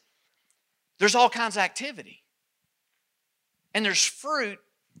 listen. There's all kinds of activity. And there's fruit,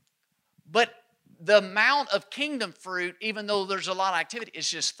 but the amount of kingdom fruit, even though there's a lot of activity, is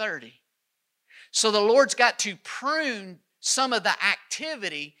just 30. So the Lord's got to prune some of the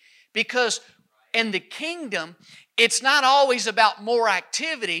activity because in the kingdom, it's not always about more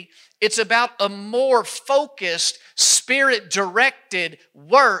activity. It's about a more focused, Spirit-directed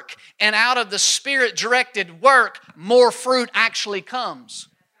work. And out of the Spirit-directed work, more fruit actually comes.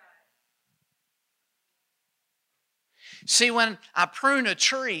 See, when I prune a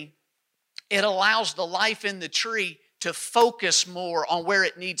tree, it allows the life in the tree to focus more on where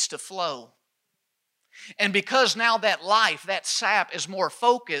it needs to flow. And because now that life, that sap is more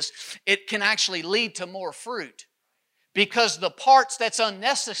focused, it can actually lead to more fruit. because the parts that's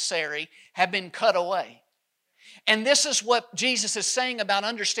unnecessary have been cut away. And this is what Jesus is saying about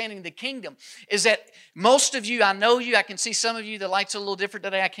understanding the kingdom, is that most of you, I know you, I can see some of you, the light's a little different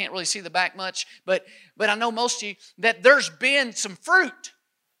today, I can't really see the back much, but I know most of you, that there's been some fruit.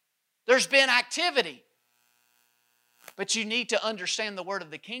 There's been activity. But you need to understand the word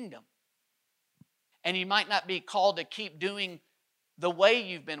of the kingdom. And you might not be called to keep doing the way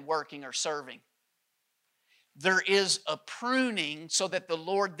you've been working or serving. There is a pruning so that the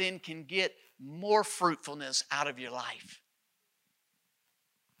Lord then can get more fruitfulness out of your life.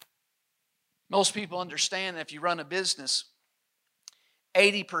 Most people understand that if you run a business,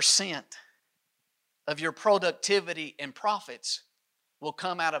 80% of your productivity and profits will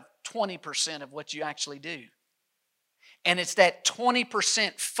come out of 20% of what you actually do. And it's that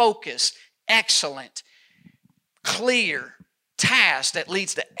 20% focused, excellent, clear task that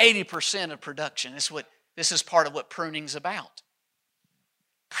leads to 80% of production. This is part of what pruning's about.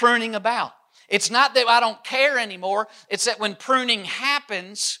 Pruning about. It's not that I don't care anymore. It's that when pruning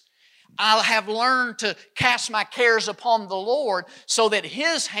happens, I'll have learned to cast my cares upon the Lord so that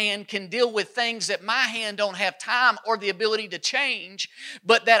His hand can deal with things that my hand don't have time or the ability to change,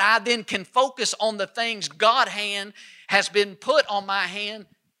 but that I then can focus on the things God's hand has been put on my hand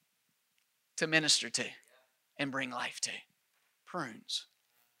to minister to and bring life to. Prunes.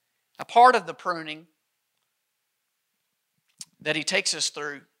 A part of the pruning that He takes us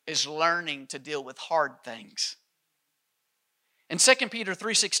through is learning to deal with hard things. In 2 Peter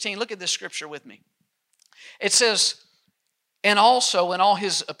 3:16, look at this scripture with me. It says, and also in all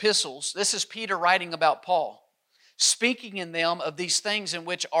his epistles, this is Peter writing about Paul, speaking in them of these things in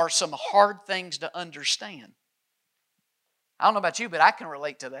which are some hard things to understand. I don't know about you, but I can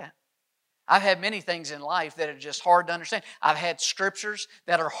relate to that. I've had many things in life that are just hard to understand. I've had scriptures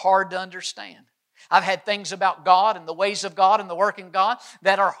that are hard to understand. I've had things about God and the ways of God and the work of God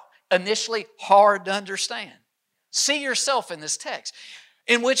that are initially hard to understand. See yourself in this text,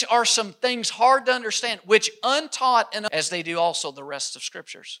 in which are some things hard to understand, which untaught, and as they do also the rest of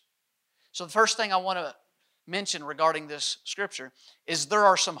scriptures. So the first thing I want to mention regarding this scripture is there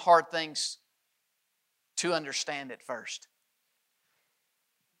are some hard things to understand at first.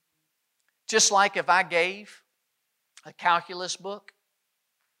 Just like if I gave a calculus book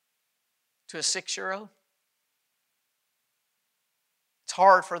to a 6-year-old, it's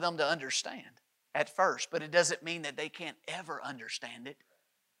hard for them to understand at first, but it doesn't mean that they can't ever understand it.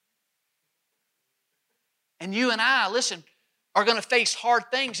 And you and I, listen, are going to face hard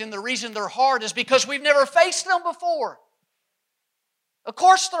things, and the reason they're hard is because we've never faced them before. Of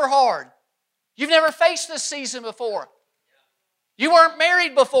course they're hard. You've never faced this season before. You weren't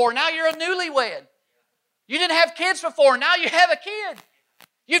married before, now you're a newlywed. You didn't have kids before, now you have a kid.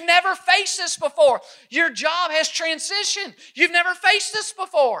 You've never faced this before. Your job has transitioned. You've never faced this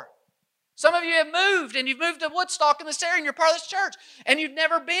before. Some of you have moved, and you've moved to Woodstock in this area, and you're part of this church, and you've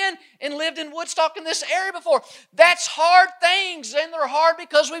never been and lived in Woodstock in this area before. That's hard things, and they're hard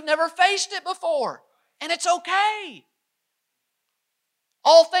because we've never faced it before. And it's okay.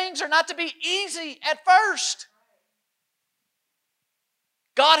 All things are not to be easy at first.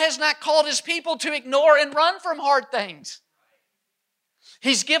 God has not called His people to ignore and run from hard things.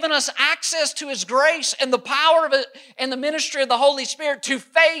 He's given us access to His grace and the power of it and the ministry of the Holy Spirit to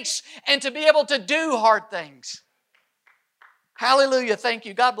face and to be able to do hard things. Hallelujah. Thank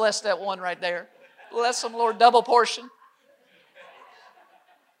you. God bless that one right there. Bless them, Lord. Double portion.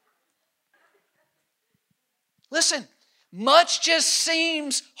 Listen, much just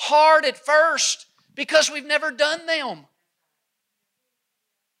seems hard at first because we've never done them.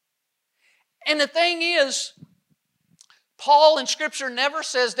 And the thing is, Paul in Scripture never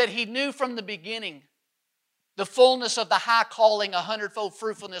says that he knew from the beginning the fullness of the high calling, 100-fold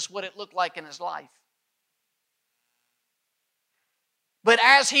fruitfulness, what it looked like in his life. But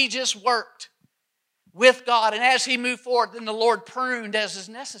as he just worked with God and as he moved forward, then the Lord pruned as is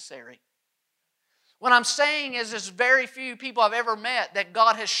necessary. What I'm saying is there's very few people I've ever met that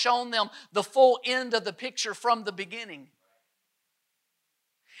God has shown them the full end of the picture from the beginning.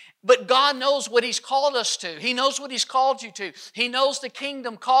 But God knows what He's called us to. He knows what He's called you to. He knows the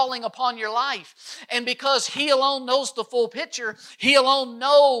kingdom calling upon your life. And because He alone knows the full picture, He alone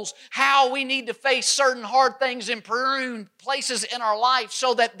knows how we need to face certain hard things and prune places in our life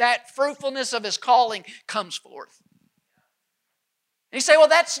so that that fruitfulness of His calling comes forth. And you say, well,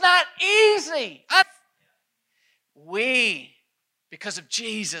 that's not easy. We, because of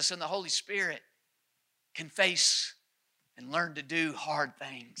Jesus and the Holy Spirit, can face and learn to do hard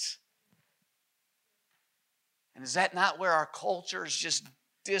things. And is that not where our culture is just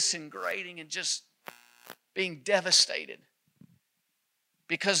disintegrating and just being devastated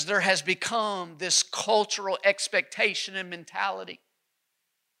because there has become this cultural expectation and mentality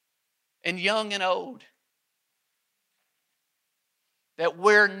in young and old that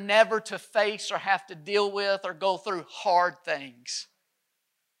we're never to face or have to deal with or go through hard things.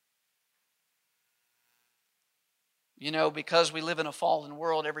 You know, because we live in a fallen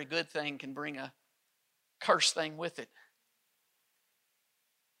world, every good thing can bring a cursed thing with it.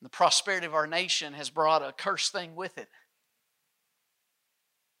 The prosperity of our nation has brought a cursed thing with it.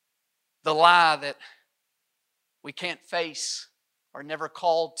 The lie that we can't face, or never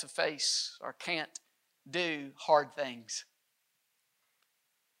called to face, or can't do hard things.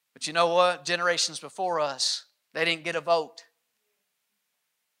 But you know what? Generations before us, they didn't get a vote.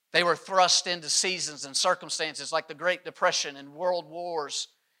 They were thrust into seasons and circumstances like the Great Depression and world wars,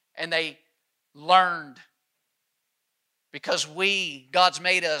 and they learned. Because God's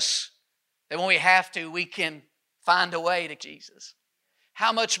made us that when we have to, we can find a way to Jesus.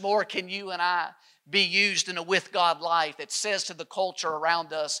 How much more can you and I be used in a with God life that says to the culture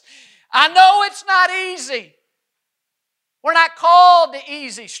around us, I know it's not easy. We're not called to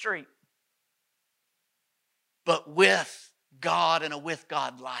easy street. But with God and a with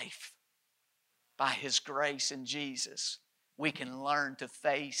God life, by His grace in Jesus, we can learn to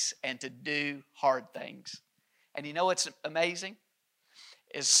face and to do hard things. And you know what's amazing?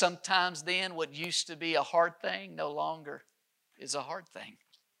 Is sometimes then what used to be a hard thing no longer is a hard thing.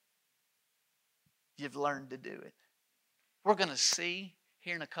 You've learned to do it. We're going to see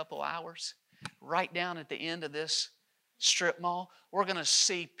here in a couple hours, right down at the end of this strip mall, we're going to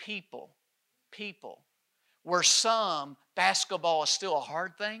see people, where some basketball is still a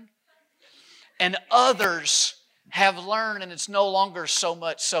hard thing, and others have learned and it's no longer so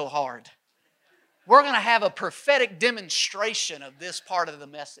hard. We're going to have a prophetic demonstration of this part of the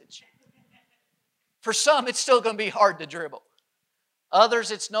message. For some, it's still going to be hard to dribble.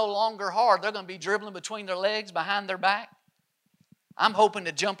 Others, it's no longer hard. They're going to be dribbling between their legs, behind their back. I'm hoping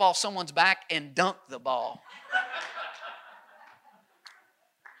to jump off someone's back and dunk the ball.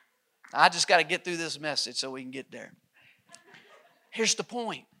 I just got to get through this message so we can get there. Here's the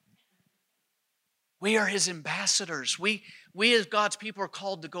point. We are His ambassadors. We as God's people are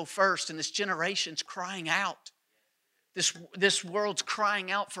called to go first, and this generation's crying out. This world's crying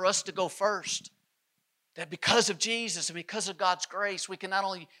out for us to go first. That because of Jesus and because of God's grace, we can not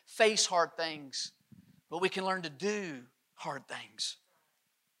only face hard things, but we can learn to do hard things.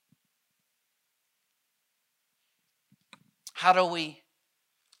 How do we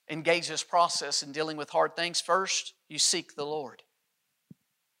engage this process in dealing with hard things? First, you seek the Lord.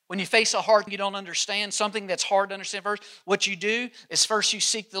 When you face a hard thing you don't understand, something that's hard to understand first, what you do is first you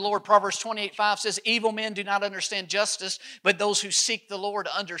seek the Lord. Proverbs 28:5 says, evil men do not understand justice, but those who seek the Lord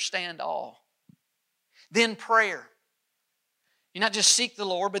understand all. Then prayer. You not just seek the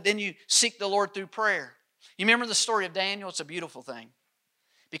Lord, but then you seek the Lord through prayer. You remember the story of Daniel? It's a beautiful thing.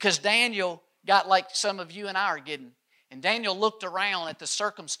 Because Daniel got like some of you and I are getting. And Daniel looked around at the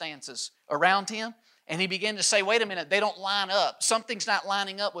circumstances around him, and he began to say, wait a minute, they don't line up. Something's not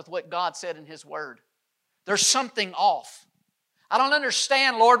lining up with what God said in His Word. There's something off. I don't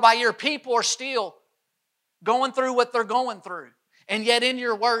understand, Lord, why your people are still going through what they're going through. And yet in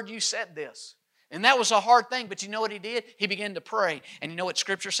your Word you said this. And that was a hard thing, but you know what he did? He began to pray. And you know what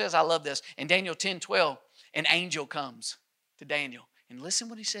Scripture says? I love this. In Daniel 10:12, an angel comes to Daniel. And listen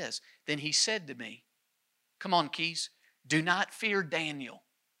what he says. Then he said to me, come on, Keys, do not fear Daniel.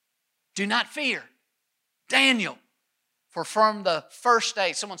 Do not fear Daniel. For from the first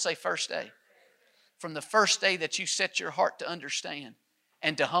day, someone say first day. From the first day that you set your heart to understand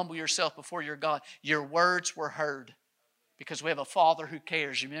and to humble yourself before your God, your words were heard. Because we have a Father who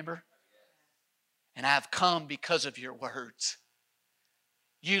cares, remember? And I have come because of your words.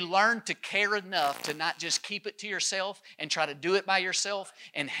 You learn to care enough to not just keep it to yourself and try to do it by yourself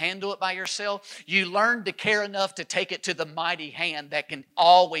and handle it by yourself. You learn to care enough to take it to the mighty hand that can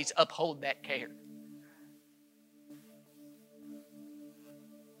always uphold that care.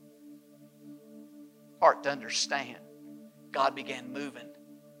 Heart to understand. God began moving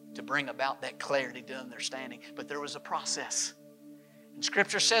to bring about that clarity to understanding. But there was a process. And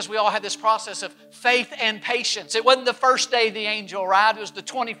Scripture says we all have this process of faith and patience. It wasn't the first day the angel arrived. It was the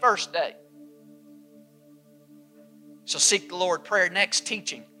 21st day. So seek the Lord. Prayer. Next,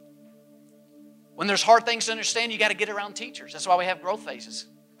 teaching. When there's hard things to understand, you got to get around teachers. That's why we have growth phases.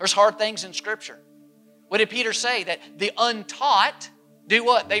 There's hard things in Scripture. What did Peter say? That the untaught do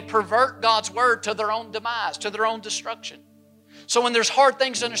what? They pervert God's Word to their own demise, to their own destruction. So when there's hard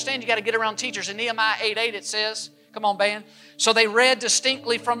things to understand, you got to get around teachers. In Nehemiah 8:8 it says, come on, band. So they read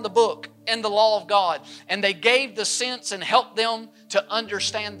distinctly from the book in the law of God, and they gave the sense and helped them to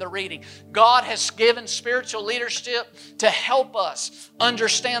understand the reading. God has given spiritual leadership to help us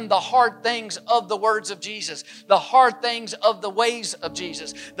understand the hard things of the words of Jesus, the hard things of the ways of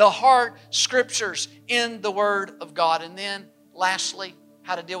Jesus, the hard scriptures in the Word of God. And then, lastly,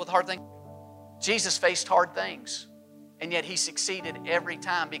 how to deal with hard things. Jesus faced hard things, and yet He succeeded every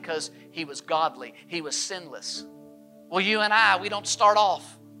time because He was godly. He was sinless. Well, you and I, we don't start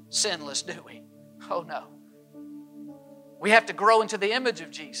off sinless, do we? Oh, no. We have to grow into the image of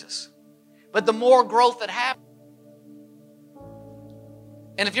Jesus. But the more growth that happens,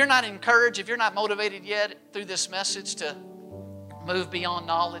 and if you're not encouraged, if you're not motivated yet through this message to move beyond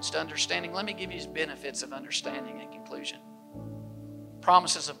knowledge to understanding, let me give you benefits of understanding in conclusion.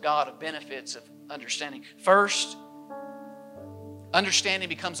 Promises of God of benefits of understanding. First, understanding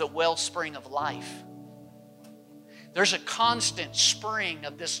becomes a wellspring of life. There's a constant spring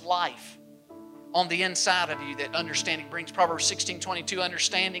of this life on the inside of you that understanding brings. Proverbs 16:22,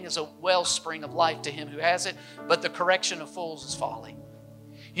 understanding is a wellspring of life to him who has it, but the correction of fools is folly.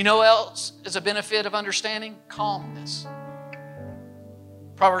 You know what else is a benefit of understanding? Calmness.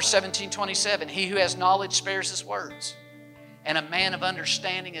 Proverbs 17:27, he who has knowledge spares his words, and a man of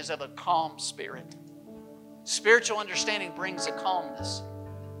understanding is of a calm spirit. Spiritual understanding brings a calmness.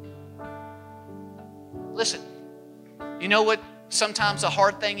 Listen, you know what sometimes a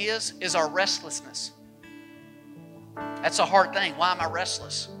hard thing is our restlessness. That's a hard thing. Why am I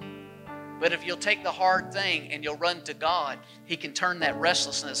restless? But if you'll take the hard thing and you'll run to God, He can turn that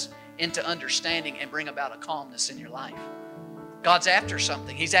restlessness into understanding and bring about a calmness in your life. God's after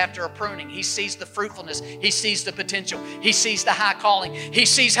something. He's after a pruning. He sees the fruitfulness. He sees the potential. He sees the high calling. He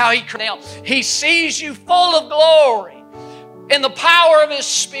sees how He sees you full of glory in the power of His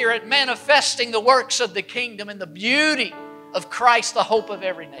Spirit, manifesting the works of the kingdom and the beauty of Christ, the hope of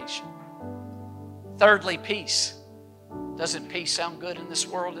every nation. Thirdly, peace. Doesn't peace sound good in this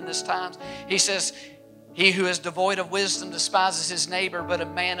world, in this times? He says, he who is devoid of wisdom despises his neighbor, but a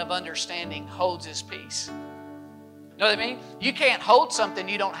man of understanding holds his peace. You know what I mean? You can't hold something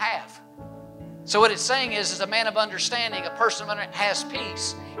you don't have. So what it's saying is a man of understanding, a person has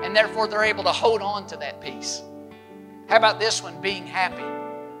peace, and therefore they're able to hold on to that peace. How about this one, being happy?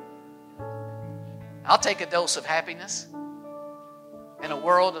 I'll take a dose of happiness. In a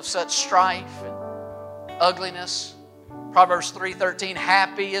world of such strife and ugliness, Proverbs 3:13,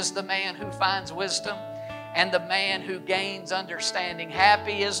 happy is the man who finds wisdom and the man who gains understanding.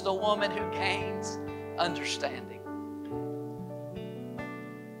 Happy is the woman who gains understanding.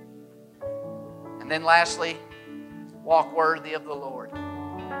 And then lastly, walk worthy of the Lord.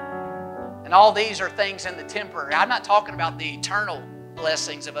 And all these are things in the temporary. I'm not talking about the eternal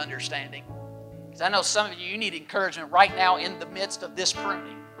blessings of understanding. Because I know some of you need encouragement right now in the midst of this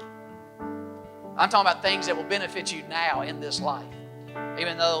pruning. I'm talking about things that will benefit you now in this life.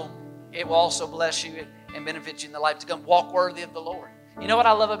 Even though it will also bless you and benefit you in the life to come. Walk worthy of the Lord. You know what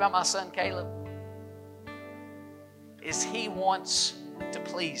I love about my son Caleb? Is he wants to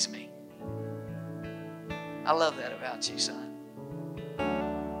please me. I love that about you, son.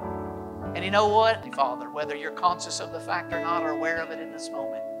 And you know what, Father, whether you're conscious of the fact or not or aware of it in this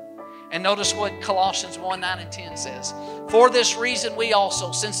moment. And notice what Colossians 1:9 and 10 says. For this reason we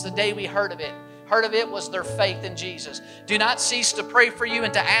also, since the day we heard of it was their faith in Jesus. Do not cease to pray for you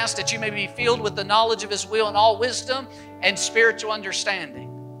and to ask that you may be filled with the knowledge of His will and all wisdom and spiritual understanding.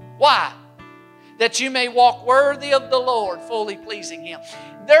 Why? That you may walk worthy of the Lord, fully pleasing Him.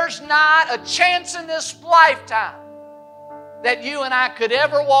 There's not a chance in this lifetime that you and I could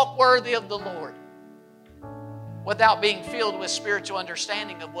ever walk worthy of the Lord without being filled with spiritual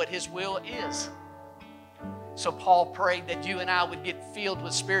understanding of what His will is. So Paul prayed that you and I would get filled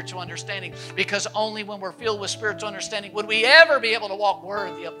with spiritual understanding, because only when we're filled with spiritual understanding would we ever be able to walk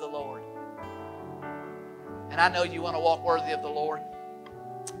worthy of the Lord. And I know you want to walk worthy of the Lord.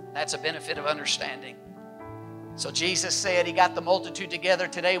 That's a benefit of understanding. So Jesus said He got the multitude together.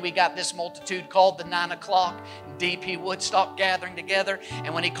 Today we got this multitude called the 9 o'clock DP Woodstock gathering together.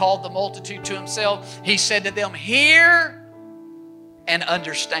 And when He called the multitude to Himself, He said to them, hear and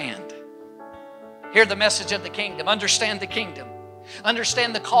understand. Hear the message of the kingdom. Understand the kingdom.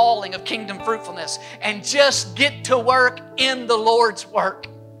 Understand the calling of kingdom fruitfulness. And just get to work in the Lord's work.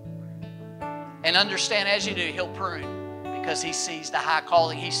 And understand as you do, He'll prune. Because He sees the high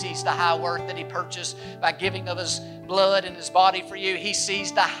calling. He sees the high worth that He purchased by giving of His blood and His body for you. He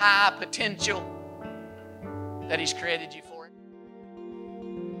sees the high potential that He's created you for.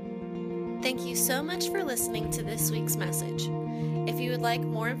 Thank you so much for listening to this week's message. If you would like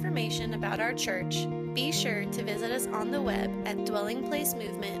more information about our church, be sure to visit us on the web at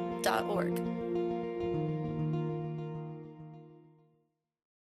dwellingplacemovement.org. www.ccc.org.